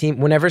on my team,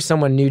 whenever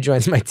someone new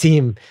joins my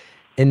team,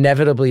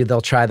 inevitably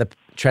they'll try to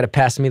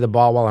pass me the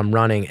ball while I'm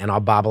running, and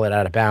I'll bobble it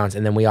out of bounds.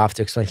 And then we have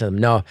to explain to them,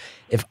 no,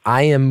 if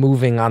I am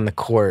moving on the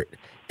court,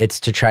 it's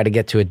to try to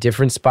get to a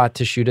different spot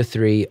to shoot a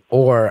three,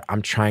 or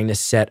I'm trying to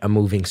set a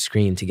moving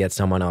screen to get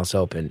someone else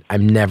open.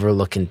 I'm never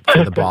looking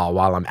for the ball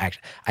while I'm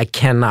I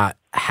cannot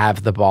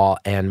have the ball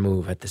and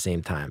move at the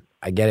same time.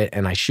 I get it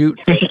and I shoot,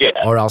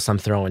 or else I'm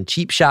throwing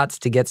cheap shots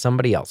to get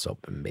somebody else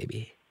open,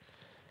 baby.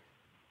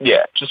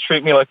 Yeah, just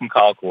treat me like I'm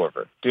Kyle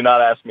Korver. Do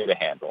not ask me to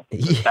handle.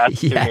 Just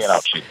ask me and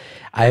I'll shoot.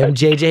 I am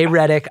JJ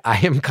Redick. I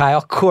am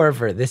Kyle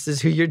Korver. This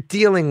is who you're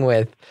dealing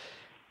with.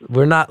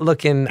 We're not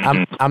looking.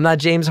 I'm not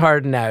James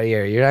Harden out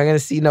here. You're not going to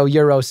see no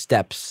Euro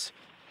steps.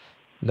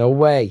 No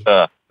way.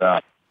 No.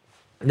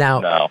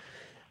 Now,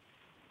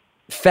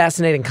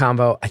 Fascinating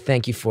combo. I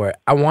thank you for it.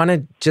 I want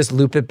to just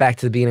loop it back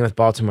to the beginning with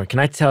Baltimore. Can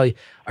I tell you,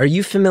 are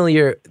you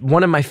familiar,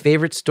 one of my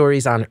favorite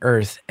stories on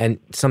earth and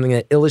something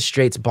that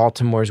illustrates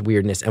Baltimore's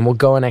weirdness, and we'll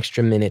go an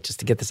extra minute just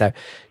to get this out.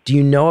 Do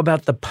you know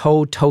about the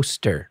Poe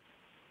toaster?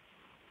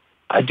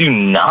 I do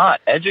not.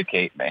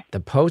 Educate me.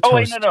 The Poe Oh,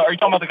 toaster. wait, no. Are you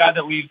talking about the guy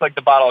that leaves, like,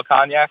 the bottle of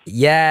cognac?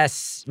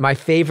 Yes, my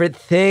favorite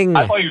thing.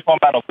 I thought you were talking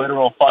about a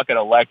literal fucking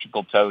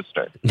electrical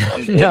toaster.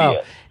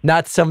 No,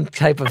 not some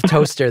type of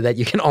toaster that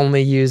you can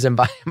only use in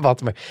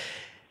Baltimore.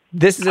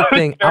 This is a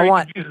thing. I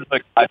want.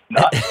 Like, I'm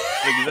not.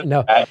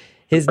 No,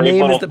 his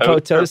name is the Poe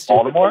toaster.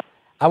 Baltimore?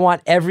 I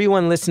want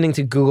everyone listening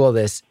to Google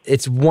this.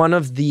 It's one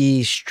of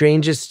the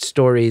strangest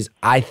stories,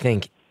 I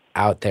think,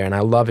 out there, and I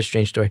love a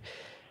strange story.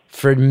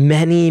 For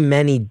many,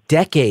 many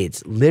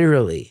decades,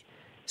 literally,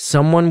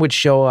 someone would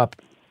show up,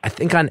 I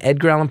think on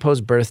Edgar Allan Poe's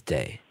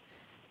birthday.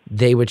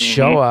 They would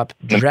show up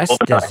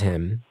dressed as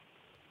him,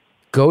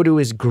 go to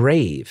his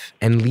grave,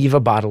 and leave a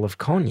bottle of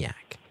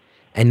cognac.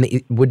 And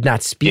they would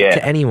not speak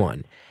to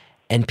anyone.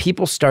 And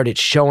people started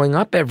showing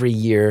up every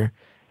year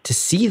to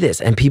see this.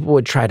 And people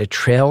would try to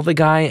trail the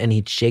guy, and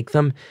he'd shake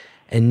them,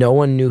 and no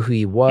one knew who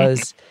he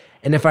was.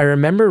 And if I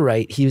remember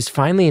right, he was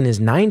finally in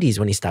his 90s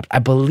when he stopped. I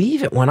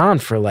believe it went on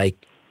for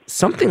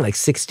something like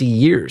 60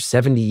 years,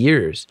 70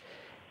 years.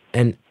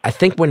 And I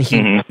think when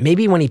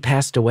maybe when he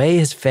passed away,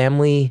 his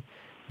family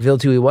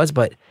revealed who he was,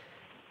 but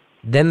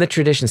then the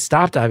tradition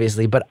stopped,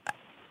 obviously. But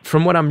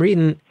from what I'm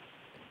reading,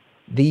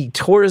 the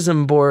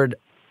tourism board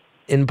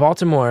in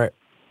Baltimore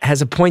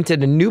has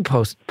appointed a new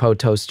Poe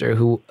toaster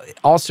who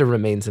also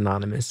remains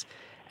anonymous.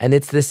 And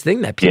it's this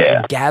thing that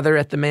people gather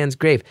at the man's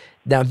grave.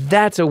 Now,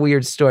 that's a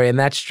weird story, and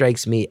that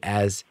strikes me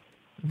as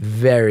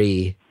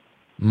very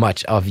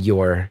much of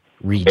your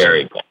region.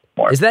 Very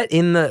Baltimore. Is that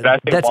in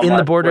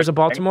the borders of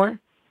Baltimore?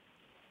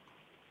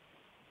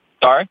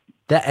 Sorry?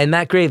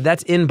 That grave,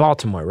 that's in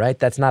Baltimore, right?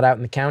 That's not out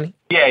in the county?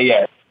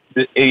 Yeah.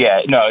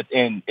 No,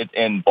 it's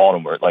in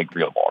Baltimore, like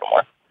real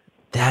Baltimore.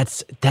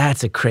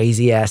 That's a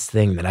crazy ass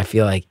thing that I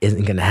feel like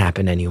isn't going to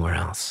happen anywhere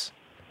else.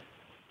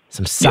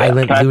 Some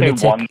silent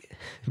lunatic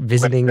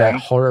visiting a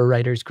horror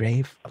writer's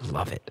grave. I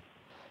love it.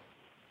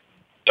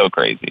 So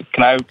crazy.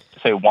 Can I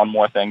say one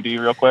more thing to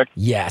you real quick?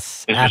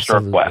 Yes, it's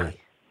absolutely. Just a request.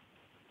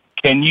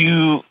 Can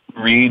you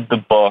read the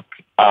book?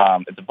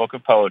 It's a book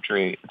of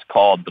poetry. It's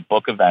called The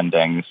Book of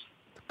Endings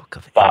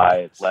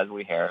by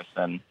Leslie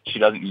Harrison. She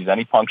doesn't use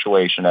any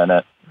punctuation in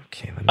it.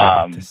 Okay, let me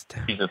write this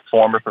down. She's a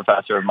former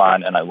professor of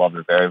mine, and I love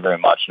her very, very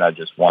much, and I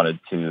just wanted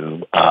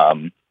to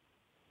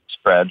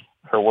spread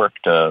her work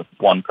to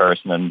one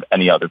person and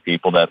any other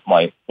people that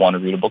might want to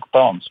read a book of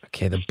poems.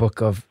 Okay, The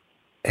Book of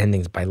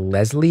Endings by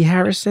Leslie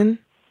Harrison?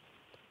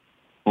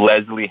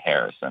 Leslie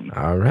Harrison.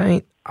 All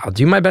right. I'll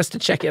do my best to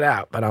check it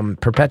out, but I'm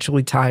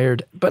perpetually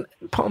tired. But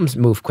poems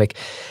move quick.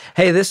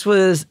 Hey, this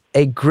was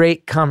a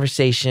great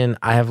conversation.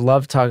 I have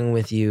loved talking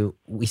with you.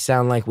 We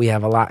sound like we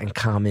have a lot in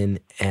common.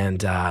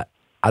 And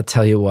I'll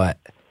tell you what,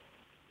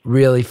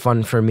 really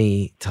fun for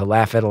me to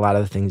laugh at a lot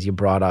of the things you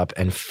brought up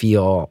and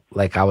feel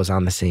like I was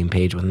on the same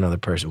page with another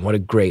person. What a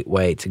great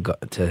way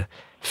to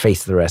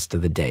face the rest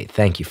of the day.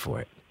 Thank you for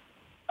it.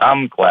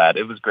 I'm glad.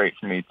 It was great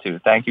for me, too.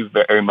 Thank you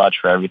very much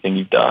for everything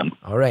you've done.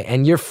 All right.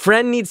 And your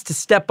friend needs to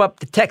step up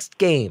the text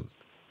game.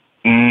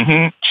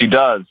 Mm-hmm. She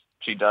does.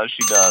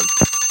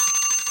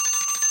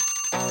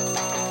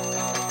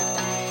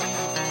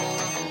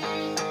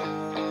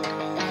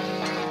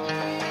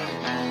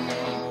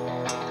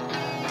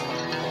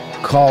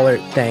 Caller,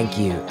 thank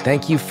you.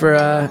 Thank you for,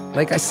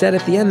 like I said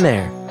at the end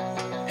there,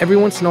 every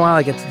once in a while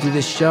I get to do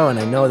this show, and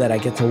I know that I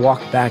get to walk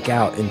back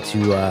out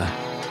into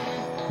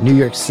New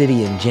York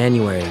City in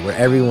January, where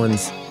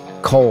everyone's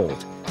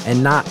cold,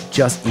 and not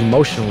just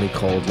emotionally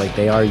cold like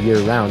they are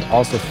year-round,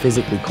 also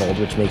physically cold,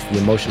 which makes the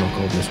emotional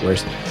coldness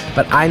worse.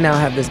 But I now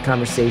have this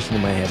conversation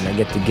in my head, and I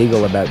get to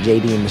giggle about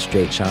JD and the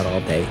Straight Shot all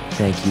day.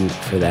 Thank you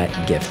for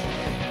that gift.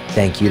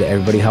 Thank you to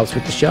everybody who helps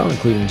with the show,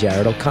 including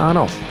Jared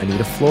O'Connell,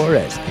 Anita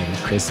Flores, and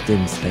Chris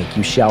Stins. Thank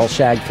you, Shell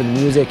Shag, for the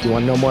music. You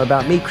want to know more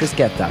about me?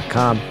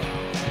 ChrisGett.com.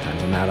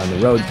 Sometimes I'm out on the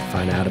road. You can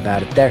find out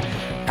about it there.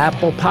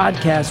 Apple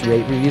Podcasts,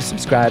 rate, review,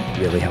 subscribe.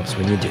 Really helps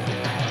when you do.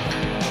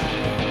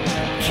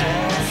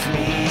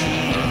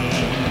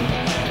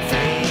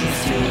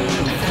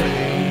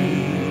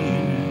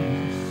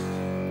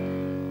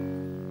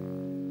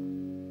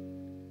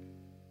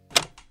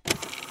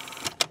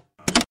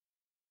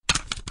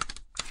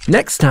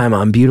 Next time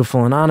on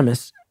Beautiful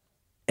Anonymous,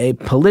 a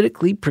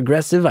politically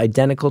progressive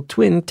identical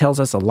twin tells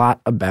us a lot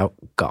about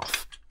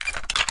golf.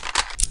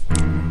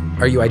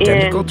 Are you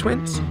identical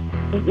twins?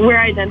 We're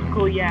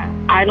identical, yeah.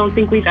 I don't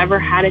think we've ever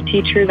had a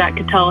teacher that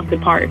could tell us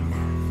apart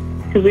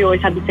because we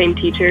always had the same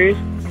teachers.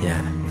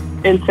 Yeah.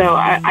 And so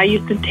I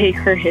used to take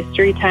her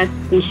history test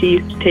and she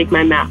used to take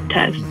my math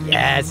test.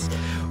 Yes.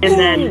 And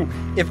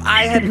then if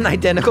I had an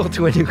identical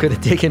twin who could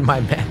have taken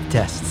my math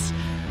tests,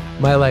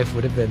 my life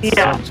would have been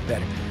so much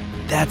better.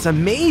 That's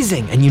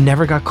amazing. And you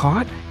never got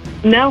caught?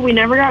 No, we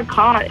never got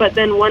caught. But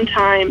then one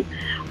time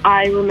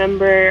I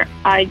remember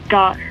I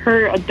got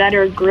her a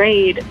better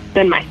grade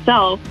than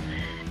myself.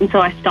 And so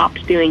I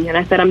stopped doing it.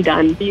 I said, I'm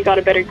done. You got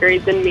a better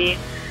grade than me.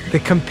 The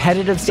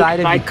competitive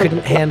side of you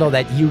couldn't handle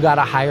that you got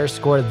a higher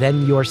score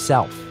than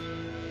yourself.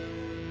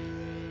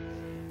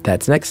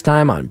 That's next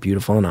time on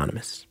Beautiful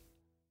Anonymous.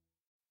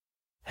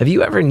 Have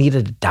you ever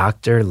needed a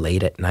doctor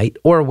late at night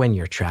or when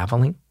you're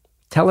traveling?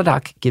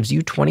 Teladoc gives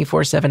you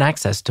 24/7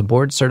 access to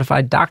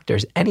board-certified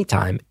doctors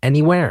anytime,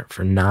 anywhere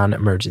for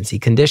non-emergency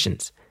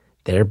conditions.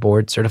 Their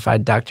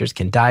board-certified doctors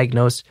can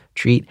diagnose,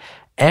 treat,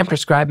 and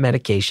prescribe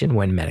medication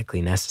when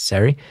medically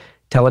necessary.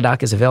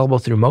 Teladoc is available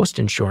through most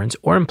insurance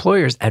or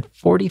employers at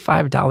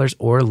 $45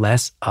 or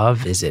less a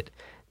visit.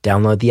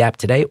 Download the app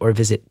today or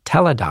visit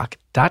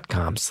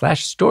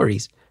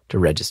teladoc.com/stories to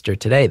register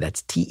today.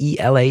 That's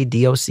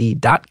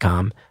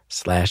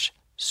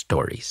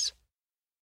TELADOC.com/stories.